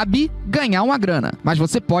 Quem sabe ganhar uma grana. Mas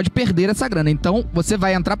você pode perder essa grana. Então você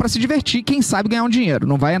vai entrar pra se divertir. Quem sabe ganhar um dinheiro.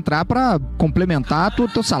 Não vai entrar pra complementar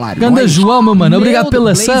teu salário. Ganda João, meu mano. Obrigado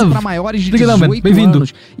pela sub. Pra maiores de 18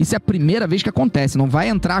 anos. Isso é a primeira vez que acontece. Não vai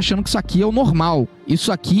entrar achando que isso aqui é o normal. Isso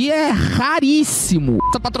aqui é raríssimo.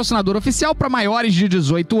 Essa patrocinadora oficial para maiores de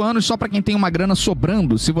 18 anos, só para quem tem uma grana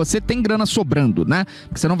sobrando. Se você tem grana sobrando, né?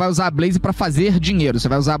 Porque você não vai usar a Blaze para fazer dinheiro, você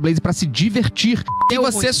vai usar a Blaze para se divertir. E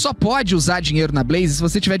você só pode usar dinheiro na Blaze se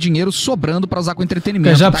você tiver dinheiro sobrando para usar com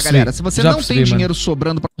entretenimento, tá, galera? Se você não tem dinheiro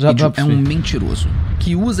sobrando para é um mentiroso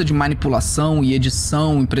que usa de manipulação e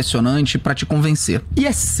edição impressionante para te convencer. E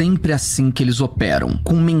é sempre assim que eles operam,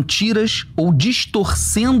 com mentiras ou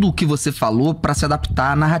distorcendo o que você falou para se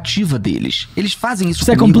adaptar à narrativa deles. Eles fazem isso.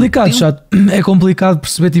 Isso é complicado, chato. É complicado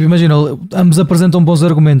perceber, tipo, imagina, ambos apresentam bons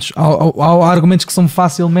argumentos. Há argumentos que são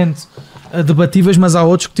facilmente debatíveis, mas há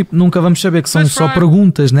outros que tipo, nunca vamos saber, que são só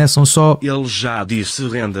perguntas, né? São só... Ele já disse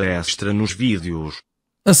renda extra nos vídeos.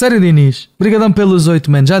 A sério, Diniz? Obrigadão pelos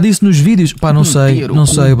 8, man. Já disse nos vídeos? Pá, não sei,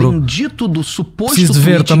 bro. Bendito do suposto preciso de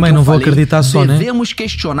ver também, não vou acreditar só, né? Devemos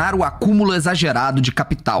questionar o acúmulo exagerado de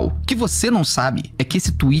capital. O que você não sabe é que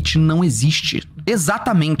esse tweet não existe.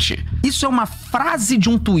 Exatamente. Isso é uma frase de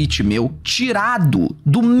um tweet meu, tirado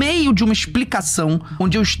do meio de uma explicação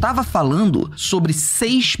onde eu estava falando sobre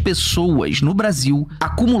 6 pessoas no Brasil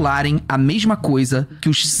acumularem a mesma coisa que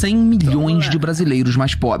os 100 milhões de brasileiros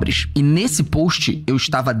mais pobres. E nesse post eu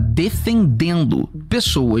estava defendendo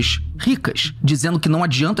pessoas ricas, dizendo que não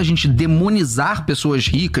adianta a gente demonizar pessoas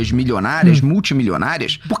ricas, milionárias,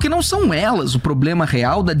 multimilionárias, porque não são elas o problema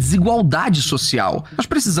real da desigualdade social. Nós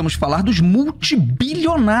precisamos falar dos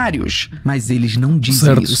multibilionários, mas eles não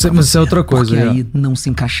dizem isso. Mas isso é outra coisa. Porque aí não se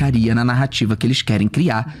encaixaria na narrativa que eles querem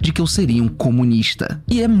criar de que eu seria um comunista.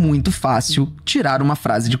 E é muito fácil tirar uma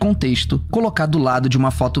frase de contexto, colocar do lado de uma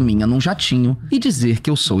foto minha num jatinho e dizer que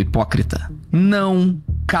eu sou hipócrita. Não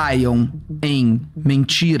caiam em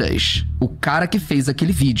mentiras. O cara que fez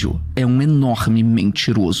aquele vídeo é um enorme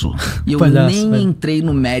mentiroso. E eu nem entrei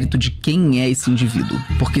no mérito de quem é esse indivíduo.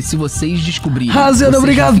 Porque se vocês descobrirem... Razer,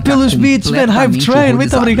 obrigado pelos beats, man. Hype Train,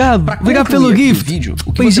 muito obrigado. Obrigado pelo gift. Vídeo,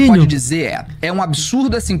 o que você pode dizer é um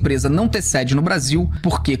absurdo essa empresa não ter sede no Brasil,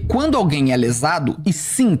 porque quando alguém é lesado, e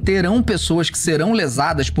sim, terão pessoas que serão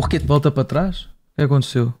lesadas porque... Volta pra trás? O que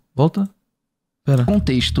aconteceu? Volta? Pera.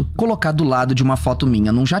 Contexto, colocar do lado de uma foto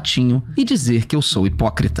minha num jatinho e dizer que eu sou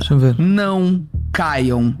hipócrita. Deixa eu ver. Não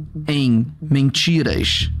caiam em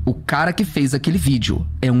mentiras. O cara que fez aquele vídeo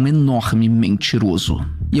é um enorme mentiroso.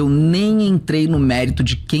 E eu nem entrei no mérito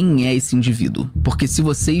de quem é esse indivíduo. Porque se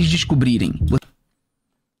vocês descobrirem,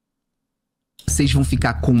 vocês vão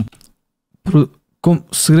ficar com...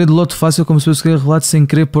 Segredo de lote fácil, como se fosse segredo revelado sem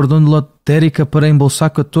querer pôr dono de lotérica para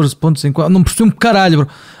embolsar 14 pontos em 4. Não percebi um caralho, bro.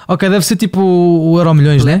 Ok, deve ser tipo o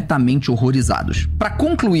Euromilhões, né? Completamente horrorizados. Para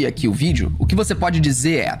concluir aqui o vídeo, o que você pode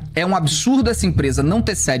dizer é um absurdo essa empresa não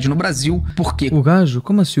ter sede no Brasil, porque... O gajo?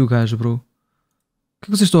 Como assim o gajo, bro? O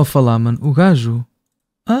que vocês estão a falar, mano? O gajo?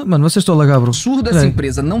 Ah, mano, vocês estão a lagar, bro. Absurdo essa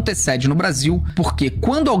empresa não ter sede no Brasil, porque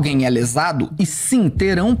quando alguém é lesado, e sim,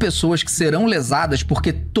 terão pessoas que serão lesadas,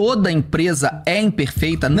 porque toda empresa é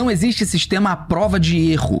imperfeita, não existe sistema à prova de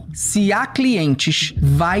erro. Se há clientes,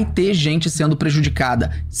 vai ter gente sendo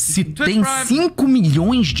prejudicada. Se tem 5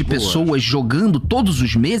 milhões de pessoas jogando todos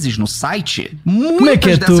os meses no site,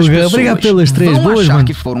 muitas dessas pessoas vão achar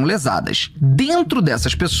que foram lesadas. Dentro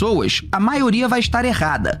dessas pessoas, a maioria vai estar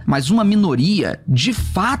errada, mas uma minoria, de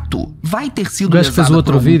fato, vai ter sido lesada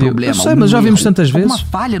por algum problema. Eu sei, mas já vimos tantas vezes. Uma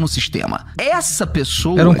falha no sistema. Essa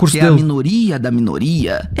pessoa, que é a minoria da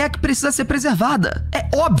minoria, é a que precisa ser preservada. É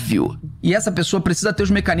óbvio. E essa pessoa precisa ter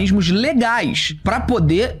os mecanismos legais para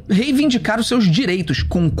poder reivindicar os seus direitos.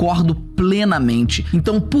 Concordo plenamente.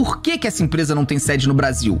 Então, por que essa empresa não tem sede no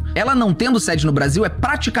Brasil? Ela não tendo sede no Brasil, é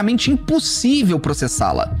praticamente impossível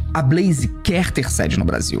processá-la. A Blaze quer ter sede no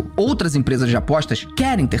Brasil. Outras empresas de apostas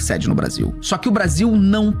querem ter sede no Brasil. Só que o Brasil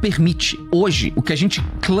não permite. Hoje, o que a gente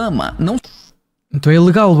clama não... Então é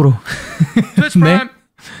ilegal, bro. Né?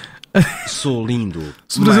 Sou lindo.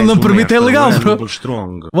 Se o Brasil não permite, é ilegal, bro.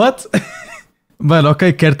 What? Mano,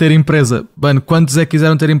 ok, quer ter empresa. Mano, quantos é que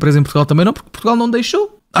quiseram ter empresa em Portugal também? Não, porque Portugal não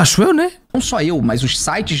deixou. Acho eu, né? Não só eu, mas os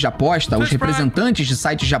sites de aposta, os representantes de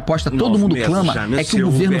sites de aposta, todo mundo clama é que o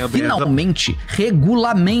governo finalmente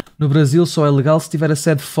regulamente... No Brasil só é legal se tiver a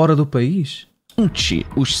sede fora do país?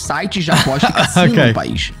 Os sites de aposta e cassino no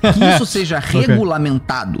país. Que isso seja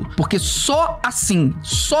regulamentado. Porque só assim,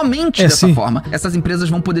 somente dessa forma, essas empresas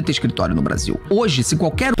vão poder ter escritório no Brasil. Hoje, se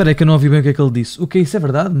qualquer... Espera aí que eu não ouvi bem o que é que ele disse. O que? Isso é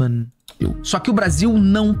verdade, mano? Só que o Brasil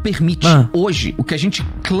não permite. Hoje, o que a gente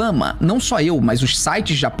clama, não só eu, mas os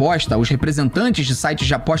sites de aposta, os representantes de sites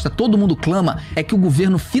de aposta, todo mundo clama, é que o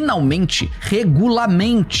governo finalmente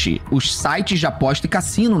regulamente os sites de aposta e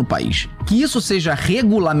cassino no país. Que isso seja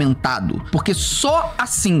regulamentado, porque só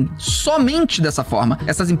assim, somente dessa forma,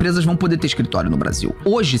 essas empresas vão poder ter escritório no Brasil.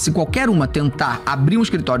 Hoje, se qualquer uma tentar abrir um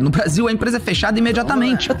escritório no Brasil, a empresa é fechada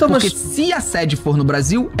imediatamente. Porque se a sede for no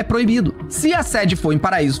Brasil, é proibido. Se a sede for em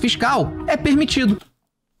paraíso fiscal, é permitido.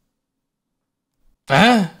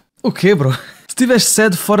 O quê, bro? Se tiver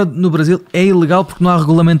sede fora no Brasil, é ilegal porque não há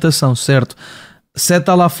regulamentação, certo? Sede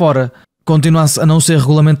está lá fora, continua a não ser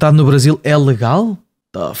regulamentado no Brasil, é legal?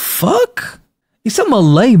 The fuck? Isso é uma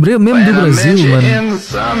lei mesmo do Brasil, mano.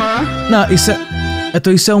 Não, isso é...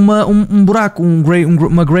 Então isso é um buraco,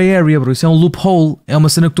 uma grey area, bro. Isso é um loophole. É uma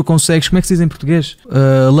cena que tu consegues... Como é que se diz em português?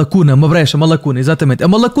 Lacuna, uma brecha, uma lacuna, exatamente. É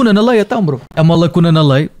uma lacuna na lei, então, bro. É uma lacuna na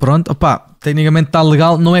lei, pronto. Opá, tecnicamente está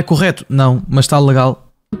legal, não é correto, não, mas está legal.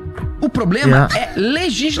 O problema é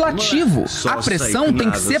legislativo. A pressão tem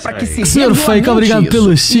que ser para que se Senhor Fake, obrigado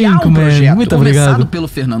pelos 5, man. Muito obrigado. Pelo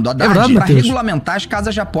Fernando Haddad para regulamentar as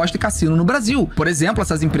casas de aposta e cassino no Brasil. Por exemplo,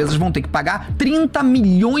 essas empresas vão ter que pagar 30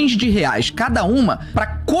 milhões de reais cada uma para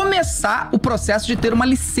começar o processo de ter uma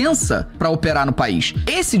licença para operar no país.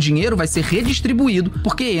 Esse dinheiro vai ser redistribuído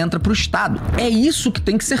porque entra para o Estado. É isso que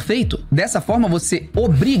tem que ser feito. Dessa forma, você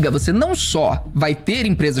não só vai ter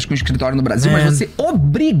empresas com escritório no Brasil, mas você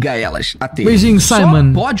obriga elas a ter. Beijinho,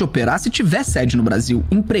 Simon. Só pode operar se tiver sede no Brasil,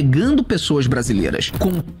 empregando pessoas brasileiras,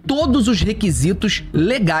 com todos os requisitos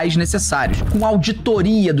legais necessários, com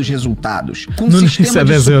auditoria dos resultados, com um sistema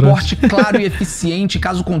de suporte claro e eficiente,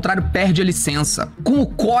 caso contrário perde a licença, com o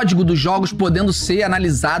código dos jogos podendo ser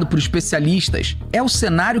analisado por especialistas. É o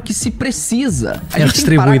cenário que se precisa. A gente tem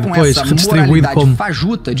que parar com essa moralidade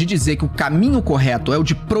fajuta de dizer que o caminho correto é o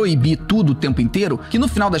de proibir tudo o tempo inteiro, que no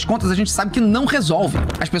final das contas a gente sabe que não resolve.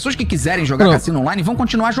 As pessoas que quiserem jogar cassino online vão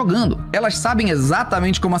continuar jogando. Elas sabem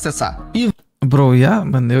exatamente como acessar. Bro,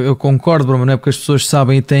 mano, eu concordo, bro, mas não é porque as pessoas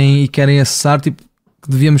sabem e têm e querem acessar, tipo, que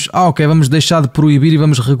devíamos, ok, vamos deixar de proibir e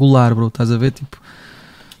vamos regular, bro, estás a ver, tipo...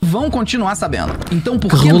 Vão continuar sabendo. Então,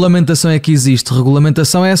 por que regulamentação é que existe?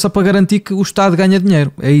 Regulamentação é só para garantir que o Estado ganha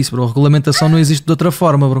dinheiro. É isso, bro. Regulamentação não existe de outra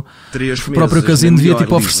forma, bro. O próprio casino devia,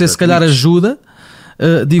 tipo, oferecer, se calhar, ajuda...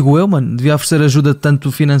 digo eu, mano, devia oferecer ajuda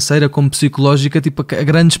tanto financeira como psicológica, tipo, a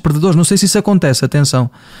grandes perdedores. Não sei se isso acontece, atenção,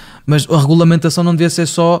 mas a regulamentação não devia ser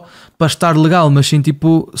só para estar legal, mas sim,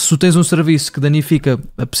 tipo, se tu tens um serviço que danifica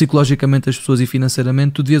psicologicamente as pessoas e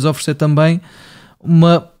financeiramente, tu devias oferecer também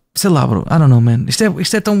uma, sei lá, bro, I don't know, man,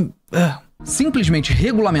 isto é tão... Simplesmente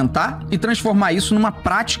regulamentar e transformar isso numa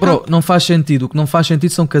prática... Bro, não faz sentido. O que não faz sentido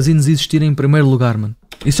são casinos existirem em primeiro lugar, mano.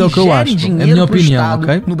 Isso é o que eu acho, é a minha opinião,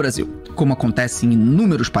 ok? No Brasil, como acontece em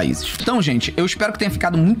inúmeros países. Então, gente, eu espero que tenha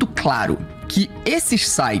ficado muito claro que esses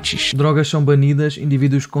sites... Drogas são banidas,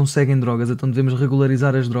 indivíduos conseguem drogas, então devemos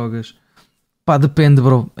regularizar as drogas. Pá, depende,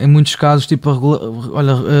 bro. Em muitos casos, tipo,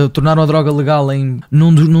 tornaram a droga legal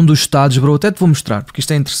num dos estados, bro. Até te vou mostrar, porque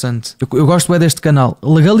isto é interessante. Eu gosto bem deste canal.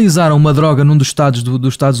 Legalizaram uma droga num dos estados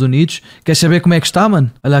dos Estados Unidos. Queres saber como é que está,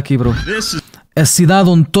 mano? Olha aqui, bro. A cidade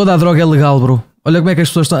onde toda a droga é legal, bro. Olha como é que as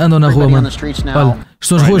pessoas andam na rua, mano. Olha,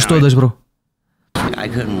 estão as ruas todas, bro.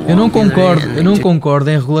 Eu não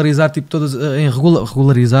concordo em regularizar, tipo, todas...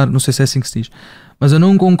 regularizar, não sei se é assim que se diz. Mas eu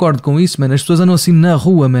não concordo com isso, mano. As pessoas andam assim na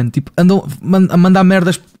rua, mano. Tipo, andam a mandar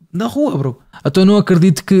merdas na rua, bro. Então eu não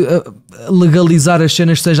acredito que legalizar as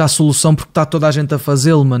cenas seja a solução porque está toda a gente a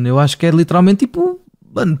fazê-lo, mano. Eu acho que é literalmente, tipo,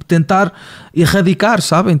 mano, tentar erradicar,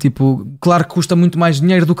 sabem? Tipo, claro que custa muito mais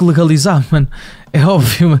dinheiro do que legalizar, mano. É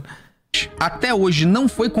óbvio, mano. Até hoje não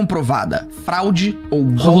foi comprovada fraude ou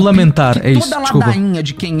golpe. Regulamentar, é isso, toda a ladainha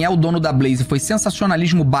de quem é o dono da Blaze foi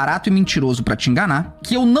sensacionalismo barato e mentiroso pra te enganar.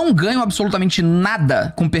 Que eu não ganho absolutamente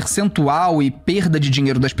nada com percentual e perda de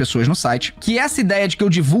dinheiro das pessoas no site. Que essa ideia de que eu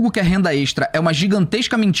divulgo que é renda extra é uma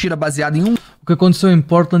gigantesca mentira baseada em O que aconteceu em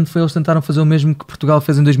Portland foi eles tentaram fazer o mesmo que Portugal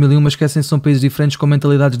fez em 2001, mas esquecem que são países diferentes com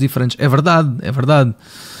mentalidades diferentes. É verdade, é verdade.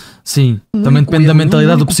 Sim, também depende da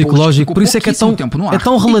mentalidade do psicológico, por isso é que é tão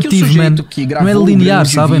relativo, man. Não é linear,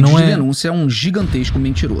 sabem? Não é? Denúncia é um gigantesco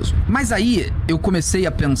mentiroso. Mas aí eu comecei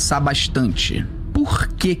a pensar bastante. Por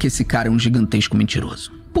que esse cara é um gigantesco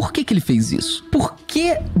mentiroso? Por que ele fez isso? Por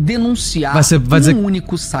que denunciar um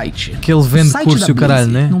único site? Que ele vende curso e o caralho,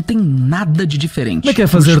 né? Não tem nada de diferente. Como é que é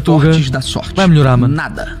fazer tuga? Da sorte. Vai melhorar, mano.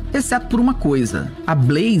 Nada. Exceto por uma coisa. A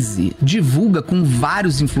Blaze divulga com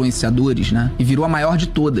vários influenciadores, né? E virou a maior de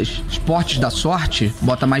todas. Esportes da sorte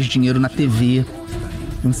bota mais dinheiro na TV,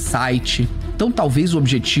 em site. Então talvez o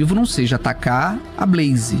objetivo não seja atacar a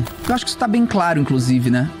Blaze. Eu acho que isso tá bem claro,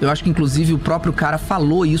 inclusive, né? Eu acho que, inclusive, o próprio cara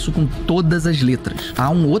falou isso com todas as letras.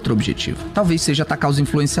 Há um outro objetivo. Talvez seja atacar os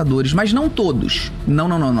influenciadores, mas não todos.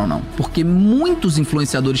 Não. Porque muitos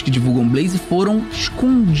influenciadores que divulgam Blaze foram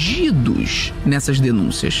escondidos nessas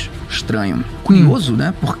denúncias. Estranho. Curioso,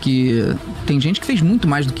 né? Porque tem gente que fez muito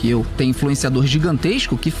mais do que eu. Tem influenciador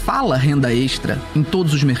gigantesco que fala renda extra em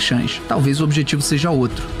todos os merchants. Talvez o objetivo seja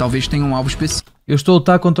outro. Talvez tenha um alvo específico. Eu estou a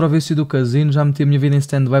lutar contra o vício do casino, já meti a minha vida em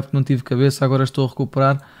stand-by porque não tive cabeça, agora estou a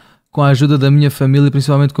recuperar com a ajuda da minha família e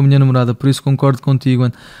principalmente com a minha namorada, por isso concordo contigo,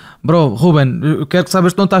 mano. Bro, Ruben, eu quero que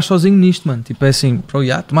saibas que não estás sozinho nisto, mano. Tipo, é assim, bro,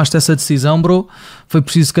 tomaste essa decisão, bro, foi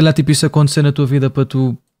preciso se calhar tipo isso acontecer na tua vida para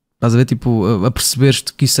tu, estás a ver, tipo, a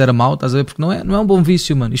perceberes-te que isso era mau, estás a ver, porque não é um bom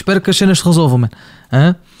vício, mano. Espero que as cenas se resolvam, mano.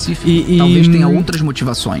 Talvez tenha outras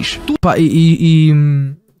motivações. Pá,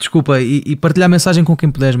 desculpa, e partilhar a mensagem com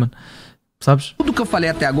quem puderes, mano. sabes? Tudo que eu falei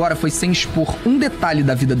até agora foi sem expor um detalhe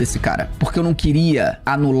da vida desse cara, porque eu não queria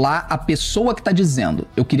anular a pessoa que tá dizendo.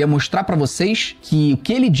 Eu queria mostrar pra vocês que o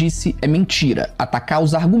que ele disse é mentira, atacar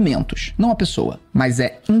os argumentos, não a pessoa. Mas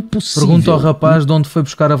é impossível. Pergunta ao rapaz de onde foi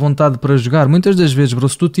buscar a vontade para jogar. Muitas das vezes, bro,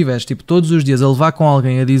 se tu tiveres, tipo, todos os dias a levar com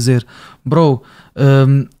alguém a dizer, bro,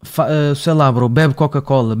 sei lá, bro, bebe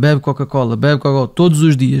Coca-Cola, todos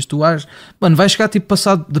os dias, tu mano, vais chegar, tipo,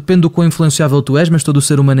 passado, depende do quão influenciável tu és, mas todo o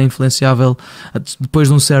ser humano é influenciável depois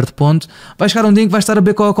de um certo ponto, vais chegar um dia em que vais estar a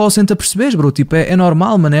beber Coca-Cola sem te aperceberes, bro, tipo, é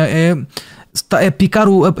normal, mano, é picar,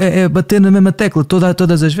 é bater na mesma tecla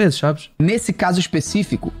todas as vezes, sabes? Nesse caso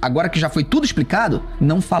específico, agora que já foi tudo explicado,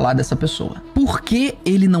 não falar dessa pessoa. Por que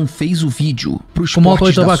ele não fez o vídeo pro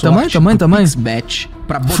esporte da sorte, também. Bet,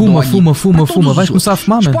 pra Bodog, fuma, vais começar a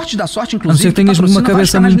fumar, mano. Esporte da sorte, inclusive, a não ser que tenhas uma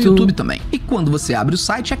cabeça muito... no YouTube também. E quando você abre o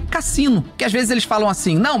site, é cassino. Que às vezes eles falam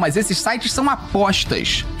assim, não, mas esses sites são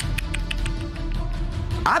apostas.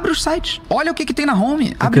 Abre os sites, olha o que tem na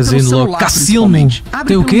home. Abre pelo celular, principalmente. Abre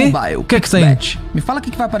tem o quê? Mobile, o que é que tem? Me fala o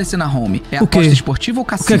que vai aparecer na home. É aposta esportiva ou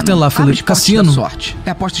cassino? O que é que tem lá, Felipe? Cassino? Sorte.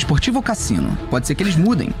 É aposta esportiva ou cassino? Pode ser que eles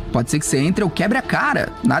mudem. Pode ser que você entre ou quebre a cara.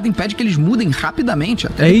 Nada impede que eles mudem rapidamente.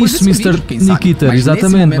 Até é isso, Mr. Nikita, exatamente.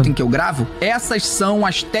 Nesse momento em que eu gravo, essas são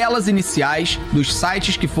as telas iniciais dos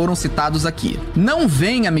sites que foram citados aqui. Não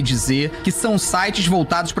venha me dizer que são sites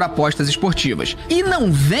voltados para apostas esportivas. E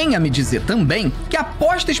não venha me dizer também que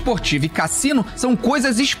aposta esportiva e cassino são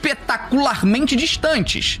coisas espetacularmente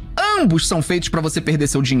distantes. Ambos são feitos para você perder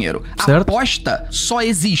seu dinheiro. A aposta só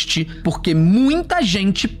existe porque muita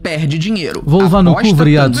gente perde dinheiro. Vou levar no cu,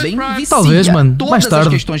 variado. Talvez, mano. Todas as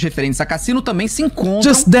questões referentes a cassino também se encontram.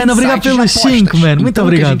 Just Dan, obrigado pelos 5, mano. Muito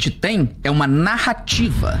obrigado. O que a gente tem é uma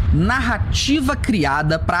narrativa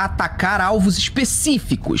criada para atacar alvos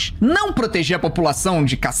específicos, não proteger a população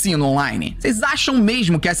de cassino online. Vocês acham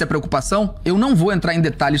mesmo que essa é a preocupação? Eu não vou entrar em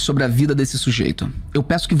detalhes sobre a vida desse sujeito. Eu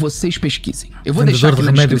peço que vocês pesquisem. Eu vou deixar aqui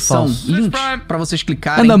na descrição links para vocês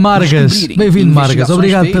clicarem. Anda, Margas. Bem-vindo, Margas.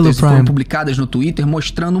 Obrigado pelo Prime. Foram publicadas no Twitter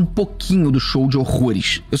mostrando um pouquinho do show de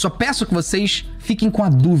horrores. Eu só peço que vocês fiquem com a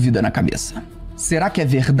dúvida na cabeça. Será que é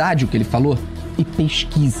verdade o que ele falou? E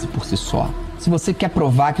pesquise por si só. Se você quer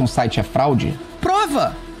provar que um site é fraude,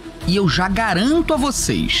 prova! E eu já garanto a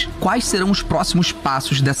vocês quais serão os próximos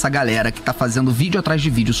passos dessa galera que tá fazendo vídeo atrás de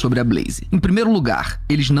vídeo sobre a Blaze. Em primeiro lugar,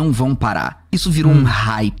 eles não vão parar. Isso virou um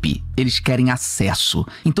hype. Eles querem acesso.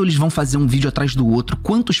 Então eles vão fazer um vídeo atrás do outro,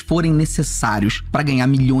 quantos forem necessários para ganhar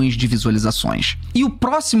milhões de visualizações. E o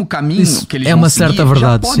próximo caminho que eles vão seguir,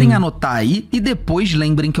 já podem anotar aí e depois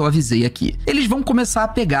lembrem que eu avisei aqui. Eles vão começar a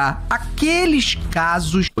pegar aqueles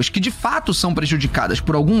casos que de fato são prejudicadas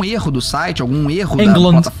por algum erro do site, algum erro da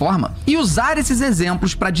plataforma, e usar esses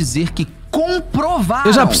exemplos para dizer que comprovaram.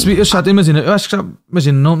 Eu já percebi, imagina, eu acho que já,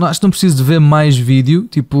 imagina, acho que não preciso de ver mais vídeo,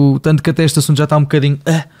 tipo, tanto que até este assunto já está um bocadinho,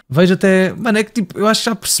 vejo até, mano, é que tipo, eu acho que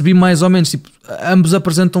já percebi mais ou menos, tipo, ambos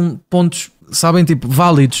apresentam pontos, sabem, tipo,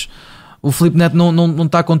 válidos. O Felipe Neto não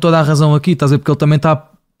está com toda a razão aqui, estás a ver, porque ele também está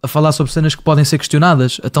a falar sobre cenas que podem ser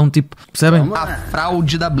questionadas. Então, tipo, percebem? A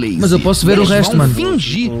fraude da Blaze. Mas eu posso ver o resto, mano.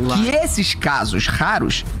 Fingir que esses casos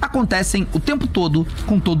raros acontecem o tempo todo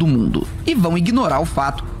com todo mundo. E vão ignorar o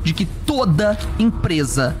fato de que toda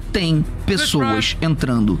empresa tem pessoas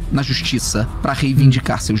entrando na justiça para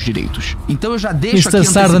reivindicar seus direitos. Então eu já deixo aqui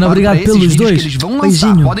antecipado obrigado pra esses pelos vídeos dois. que eles vão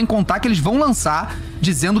lançar. Podem contar que eles vão lançar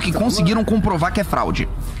dizendo que conseguiram comprovar que é fraude.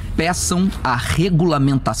 Peçam a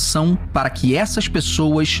regulamentação para que essas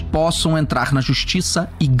pessoas possam entrar na justiça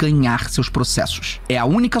e ganhar seus processos. É a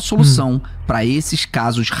única solução para esses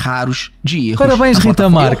casos raros de erros. Parabéns, Rita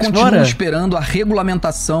Marques. Eu continuo esperando a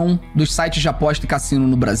regulamentação dos sites de aposta e cassino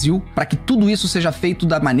no Brasil para que tudo isso seja feito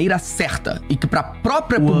da maneira certa e que para a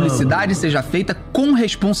própria publicidade seja feita com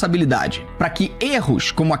responsabilidade. Para que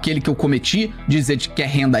erros como aquele que eu cometi, dizer que é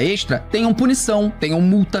renda extra, tenham punição, tenham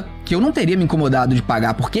multa, que eu não teria me incomodado de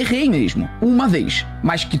pagar porque errei mesmo, uma vez.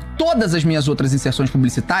 Mas que todas as minhas outras inserções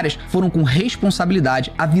publicitárias foram com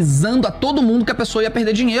responsabilidade, avisando a todo mundo que a pessoa ia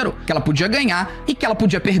perder dinheiro, que ela podia ganhar e que ela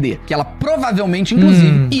podia perder, que ela provavelmente,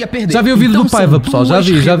 inclusive, ia perder. Já vi o vídeo do Paiva, pessoal, já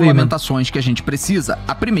vi, regulamentações que a gente precisa.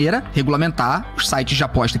 A primeira, regulamentar os sites de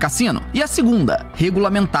aposta e cassino. E a segunda,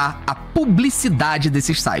 regulamentar a publicidade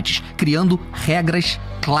desses sites, criando regras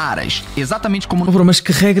claras, exatamente como... Mas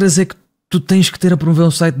que regras é que tu tens que ter a promover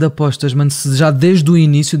um site de apostas, mano? Se já desde o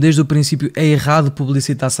início, desde o princípio, é errado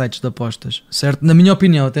publicitar sites de apostas, certo? Na minha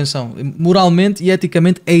opinião, atenção, moralmente e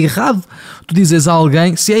eticamente é errado tu dizes a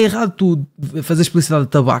alguém, se é errado tu fazeres publicidade de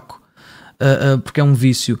tabaco, porque é um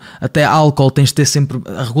vício. Até álcool tens de ter sempre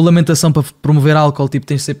a regulamentação para promover álcool, tipo,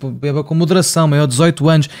 tens de ser beba com moderação, maior de 18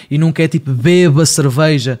 anos, e nunca é tipo beba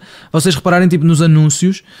cerveja. Vocês repararem tipo nos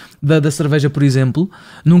anúncios da cerveja, por exemplo,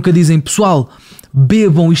 nunca dizem pessoal,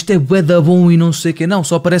 bebam, isto é bué da bom e não sei o quê. Não,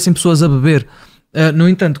 só aparecem pessoas a beber. No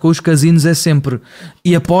entanto, com os casinos é sempre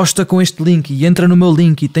e aposta com este link e entra no meu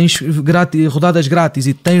link e tens rodadas grátis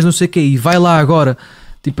e tens não sei o quê e vai lá agora.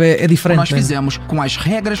 Tipo, é diferente. Nós fizemos com as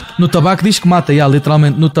regras. No tabaco diz que mata,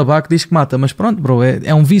 literalmente no tabaco diz que mata, mas pronto, bro,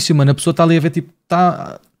 é um vício, mano. A pessoa está ali a ver, tipo,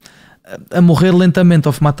 está a morrer lentamente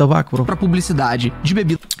ao fumar tabaco, bro. Para publicidade de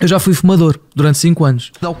bebida. Eu já fui fumador durante 5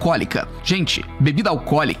 anos. Alcoólica. Gente, bebida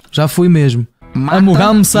alcoólica. Já fui mesmo. Mata a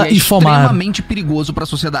mudança e fumar. É extremamente perigoso para a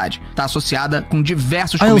sociedade. Está associada com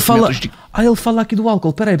diversos cometimentos de... ele fala aqui do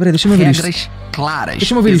álcool. Peraí, deixa-me ver isto. Regras claras.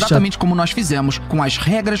 Deixa-me ver exatamente como nós fizemos com as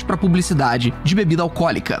regras para publicidade de bebida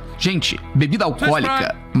alcoólica. Gente, bebida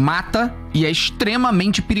alcoólica mata e é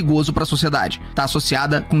extremamente perigoso para a sociedade. Está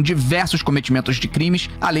associada com diversos cometimentos de crimes,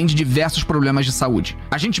 além de diversos problemas de saúde.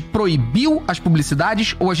 A gente proibiu as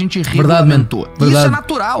publicidades ou a gente regulamentou? Verdade. Isso é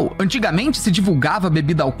natural. Antigamente se divulgava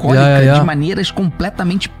bebida alcoólica de maneiras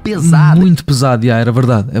completamente pesadas. Muito pesado, era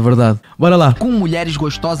verdade, é verdade. Bora lá. Com mulheres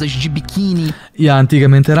gostosas de biquíni.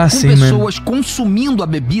 Antigamente era assim, com pessoas consumindo a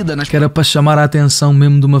bebida nas... Que era para chamar a atenção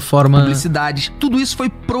mesmo de uma forma... Publicidades. Tudo isso foi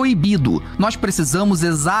proibido. Nós precisamos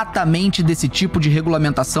exatamente desse tipo de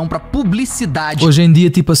regulamentação para publicidade. Hoje em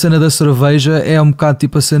dia, tipo, a cena da cerveja é um bocado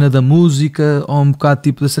tipo a cena da música, ou um bocado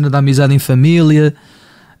tipo a cena da amizade em família.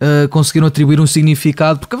 Conseguiram atribuir um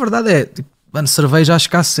significado, porque a verdade é, tipo, mano, cerveja acho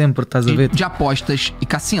que há sempre, estás a ver? De apostas e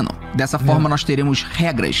cassino. Dessa forma nós teremos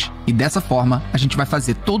regras e dessa forma a gente vai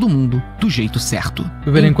fazer todo mundo do jeito certo.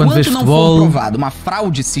 Beber enquanto vês futebol. Enquanto não for provado uma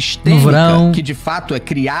fraude sistêmica que de fato é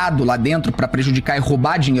criado lá dentro para prejudicar e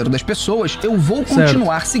roubar dinheiro das pessoas, eu vou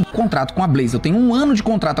continuar seguindo contrato com a Blaze. Eu tenho 1 ano de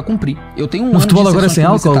contrato a cumprir. Eu tenho 1 ano de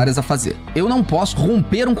sessões publicitárias a fazer. Eu não posso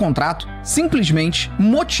romper um contrato simplesmente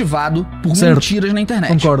motivado por mentiras na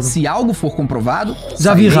internet. Concordo. Se algo for comprovado,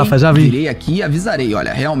 já vi, Rafa, já vi. Virei aqui e avisarei,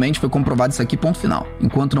 olha, realmente foi comprovado isso aqui, ponto final.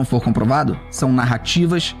 Enquanto não for comprovado, são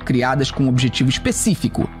narrativas criadas com um objetivo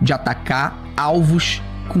específico de atacar alvos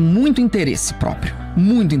com muito interesse próprio.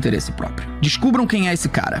 Muito interesse próprio. Descubram quem é esse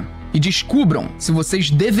cara. E descubram se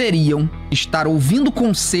vocês deveriam estar ouvindo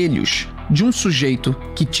conselhos de um sujeito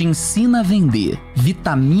que te ensina a vender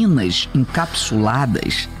vitaminas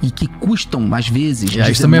encapsuladas e que custam, às vezes,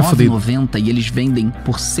 R$19,90 e eles vendem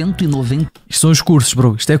por R$190. Isto são os cursos,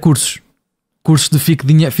 bro. Isto é cursos. Cursos de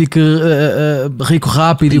fique rico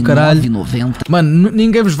rápido e o caralho. Mano,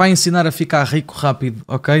 ninguém vos vai ensinar a ficar rico rápido,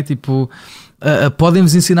 ok? Tipo,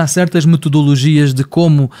 podem-vos ensinar certas metodologias de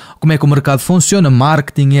como é que o mercado funciona,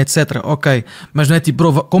 marketing e etc. Ok, mas não é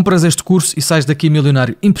tipo, bro, compras este curso e sais daqui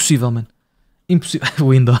milionário. Impossível, mano. Impossível.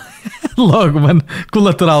 Windows. Logo, mano.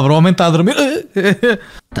 Colateral, bro. O homem está a dormir.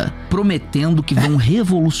 Prometendo que vão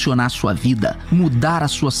revolucionar a sua vida, mudar a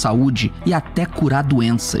sua saúde e até curar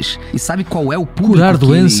doenças. E sabe qual é o público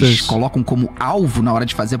que eles colocam como alvo na hora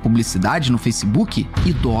de fazer a publicidade no Facebook?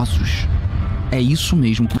 Idosos. É isso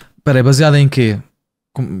mesmo. Peraí, baseado em quê?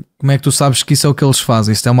 Como é que tu sabes que isso é o que eles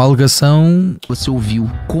fazem? Isto é uma alegação... Você ouviu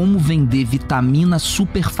como vender vitamina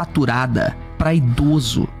superfaturada para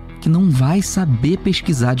idoso que não vai saber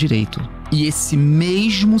pesquisar direito. E esse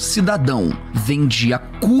mesmo cidadão vendia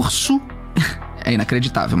curso... É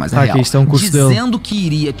inacreditável, mas é real. Isto é um curso dizendo dele. Que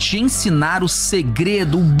iria te ensinar o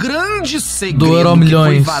segredo, o grande segredo que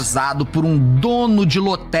foi vazado por um dono de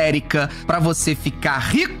lotérica para você ficar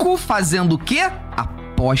rico fazendo o quê?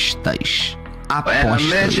 Apostas.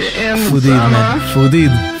 Fudido, mano.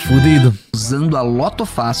 Fudido. Usando a Loto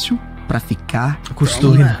Fácil para ficar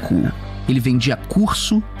rico. Ele vendia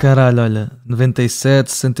curso. Caralho, olha. 97,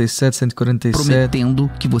 67, 147. Prometendo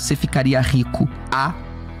que você ficaria rico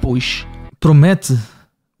após. Promete?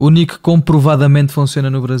 O nick comprovadamente funciona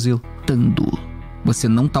no Brasil. Você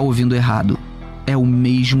não tá ouvindo errado. É o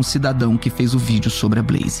mesmo cidadão que fez o vídeo sobre a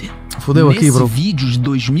Blaze. Fudeu aqui, bro. Nesse vídeo de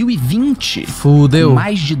 2020. Fudeu. Com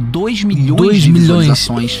mais de 2 milhões de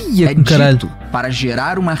visualizações. É dito para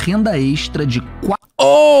gerar uma renda extra de 4...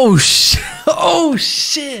 Oh,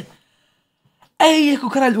 shit. Ei, é que o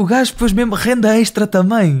caralho. O gajo pôs mesmo renda extra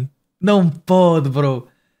também. Não pode, bro.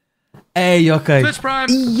 Ei, ok.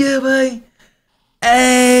 Ia bem.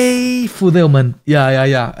 Ei, fudeu, mano.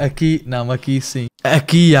 Aqui, não, aqui sim.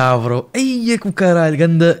 Aqui, bro. Ei, é que o caralho.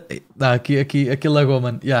 Ganda. Aqui lagou,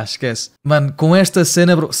 mano. Esquece. Mano, com esta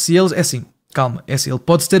cena, bro. Se eles. É assim, calma. É assim, ele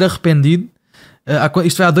pode se ter arrependido.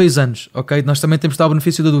 Isto foi há 2 anos, ok? Nós também temos de dar o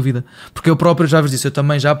benefício da dúvida. Porque eu próprio já vos disse, eu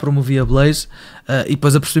também já promovi a Blaze e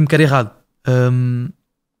depois apercebi-me que era errado.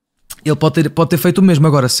 Ele pode ter feito o mesmo.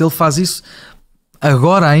 Agora, se ele faz isso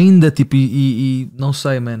agora ainda, tipo, não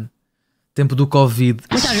sei, man. Tempo do Covid.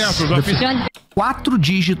 4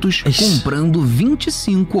 dígitos comprando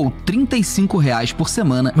 25 ou 35 reais por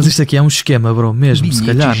semana. Mas isto aqui é um esquema, bro, mesmo, se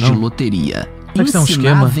calhar, não? De loteria. Mas é um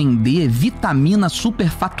esquema. A vender vitamina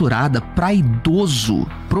superfaturada pra idoso,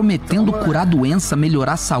 prometendo curar doença,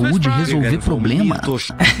 melhorar a saúde, resolver problema.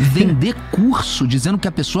 Vender curso dizendo que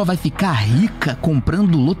a pessoa vai ficar rica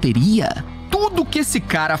comprando loteria. Tudo que esse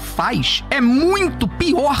cara faz é muito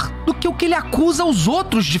pior do que o que ele acusa os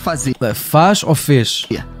outros de fazer. Faz ou fez?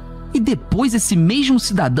 E depois esse mesmo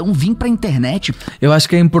cidadão vir pra internet. Eu acho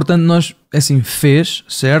que é importante nós, assim, fez,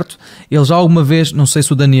 certo? Ele já alguma vez, não sei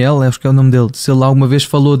se o Daniel, acho que é o nome dele, se ele alguma vez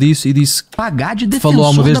falou disso e disse... Pagar de defensor falou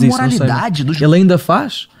alguma vez da disso, moralidade dos... Ele ainda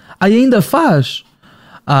faz? Aí ainda faz?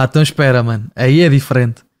 Ah, então espera, mano. Aí é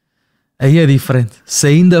diferente. Aí é diferente. Se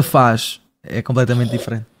ainda faz, é completamente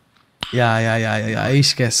diferente. Aí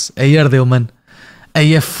esquece. Aí ardeu, mano.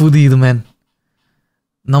 Aí é fodido, mano.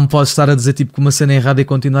 Não podes estar a dizer tipo que uma cena é errada e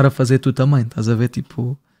continuar a fazer tu também. Estás a ver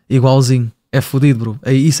tipo igualzinho. É fodido, bro.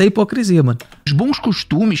 Isso é hipocrisia, mano. Os bons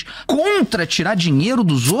costumes contra tirar dinheiro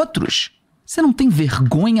dos outros? Você não tem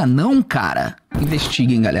vergonha não, cara?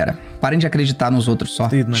 Investiguem, galera. Parem de acreditar nos outros só.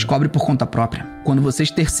 Descobre por conta própria. Quando vocês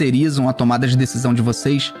terceirizam a tomada de decisão de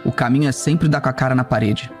vocês, o caminho é sempre dar com a cara na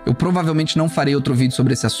parede. Eu provavelmente não farei outro vídeo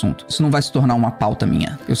sobre esse assunto. Isso não vai se tornar uma pauta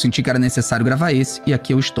minha. Eu senti que era necessário gravar esse e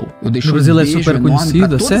aqui eu estou. Eu deixo no Brasil um beijo é super enorme conhecida,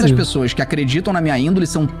 pra todas sério? as pessoas que acreditam na minha índole.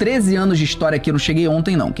 São 13 anos de história aqui. Eu não cheguei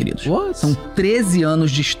ontem não, queridos. What? São 13 anos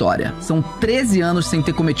de história. São 13 anos sem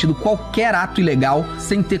ter cometido qualquer ato ilegal,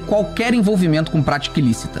 sem ter qualquer envolvimento com prática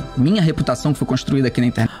ilícita. Minha reputação que foi construída aqui na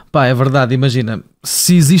internet. Pá, é verdade, imagina,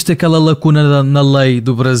 se existe aquela lacuna na lei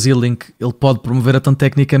do Brasil em que ele pode promover, então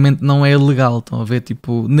tecnicamente não é ilegal, estão a ver,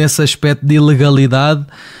 tipo, nesse aspecto de ilegalidade,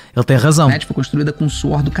 ele tem razão. A internet foi construída com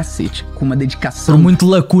suor do cacete, com uma dedicação... Por muito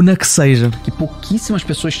lacuna que seja. Que pouquíssimas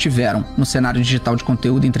pessoas tiveram no cenário digital de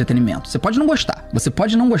conteúdo e entretenimento. Você pode não gostar, você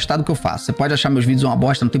pode não gostar do que eu faço, você pode achar meus vídeos uma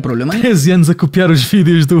bosta, não tem problema nenhum. 13 anos a copiar os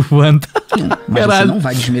vídeos do Wuant. Mas você não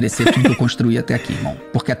vai desmerecer tudo que eu construí até aqui, irmão.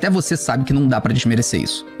 Porque até você sabe que não dá pra desmerecer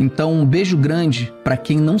isso. Então, um beijo grande pra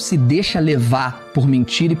quem não se deixa levar por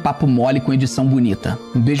mentira e papo mole com edição bonita.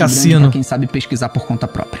 Um beijo grande pra quem sabe pesquisar por conta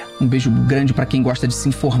própria. Um beijo grande pra quem gosta de se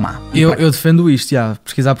informar. Eu defendo isto,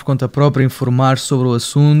 pesquisar por conta própria, informar sobre o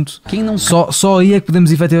assunto. Quem não só aí é que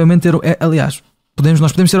podemos efetivamente ter... aliás,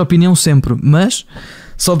 nós podemos ter opinião sempre, mas...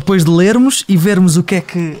 Só depois de lermos e vermos o que é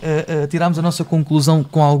que tiramos a nossa conclusão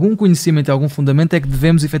com algum conhecimento e algum fundamento é que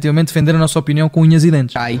devemos efetivamente defender a nossa opinião com unhas e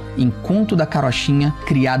dentes. Em Conto da Carochinha,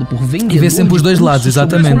 criado por vendedor. E ver sempre os dois lados,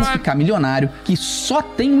 exatamente. Como ficar milionário, que só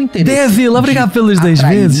tem um interesse. Devil, obrigado pelos 10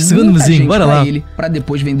 meses. Segundo mesinho, bora lá. Pra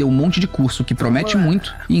depois vender um monte de curso que promete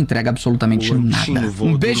muito e entrega absolutamente nada.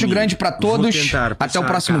 Um beijo grande pra todos. Até o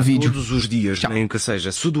próximo vídeo. Todos os dias, tchau. Nem que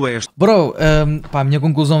seja sudoeste. Bro, a minha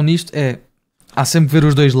conclusão nisto é... Há sempre que ver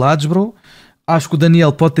os dois lados, bro. Acho que o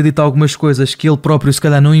Daniel pode ter dito algumas coisas que ele próprio se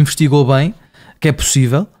calhar não investigou bem, que é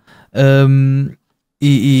possível.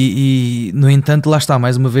 No entanto, lá está,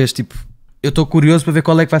 mais uma vez, tipo, eu estou curioso para ver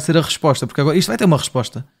qual é que vai ser a resposta, porque agora isto vai ter uma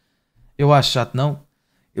resposta. Eu acho chato, não?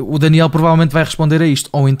 O Daniel provavelmente vai responder a isto,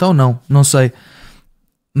 ou então não sei.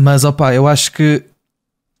 Mas, opá, eu acho que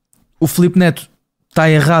o Felipe Neto está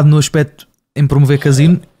errado no aspecto em promover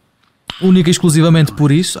casino, única e exclusivamente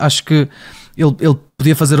por isso. Acho que ele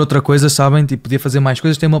podia fazer outra coisa, sabem? Tipo, podia fazer mais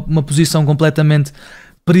coisas. Tem uma posição completamente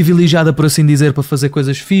privilegiada, por assim dizer, para fazer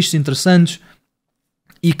coisas fixes, interessantes.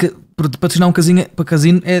 E que patrocinar um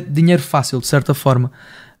casino é dinheiro fácil, de certa forma.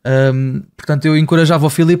 Portanto, eu encorajava o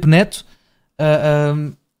Felipe Neto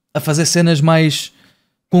a fazer cenas mais...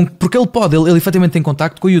 Porque ele pode, ele efetivamente tem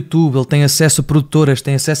contacto com o YouTube, ele tem acesso a produtoras,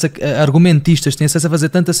 tem acesso a argumentistas, tem acesso a fazer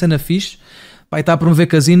tanta cena fixe. Pá, está a promover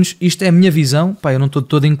casinos. Isto é a minha visão. Pá, eu não estou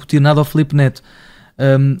todo a incutir nada ao Felipe Neto.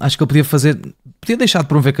 Acho que ele podia deixar de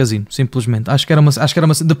promover casino, simplesmente. Acho que era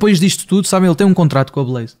uma depois disto tudo, sabem, ele tem um contrato com a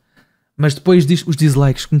Blaze, mas depois disto, os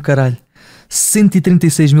dislikes, como caralho,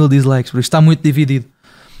 136 mil dislikes, por isso está muito dividido.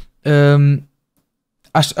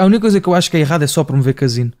 A única coisa que eu acho que é errado é só promover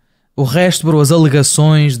casino. O resto, bro, as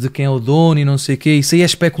alegações de quem é o dono e não sei o quê, isso aí é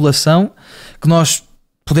especulação que nós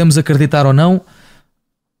podemos acreditar ou não.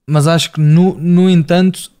 Mas acho que, no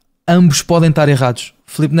entanto, ambos podem estar errados.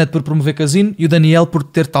 Felipe Neto por promover casino e o Daniel por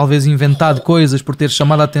ter talvez inventado coisas, por ter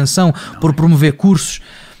chamado a atenção, por promover cursos,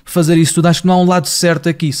 fazer isso tudo. Acho que não há um lado certo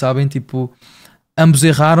aqui, sabem? Tipo, ambos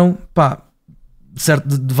erraram, pá,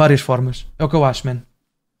 de várias formas. É o que eu acho, man.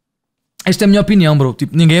 Esta é a minha opinião, bro.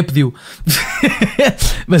 Tipo, ninguém a pediu.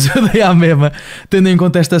 Mas eu dei à mesma, tendo em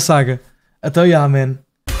conta esta saga. Então, man.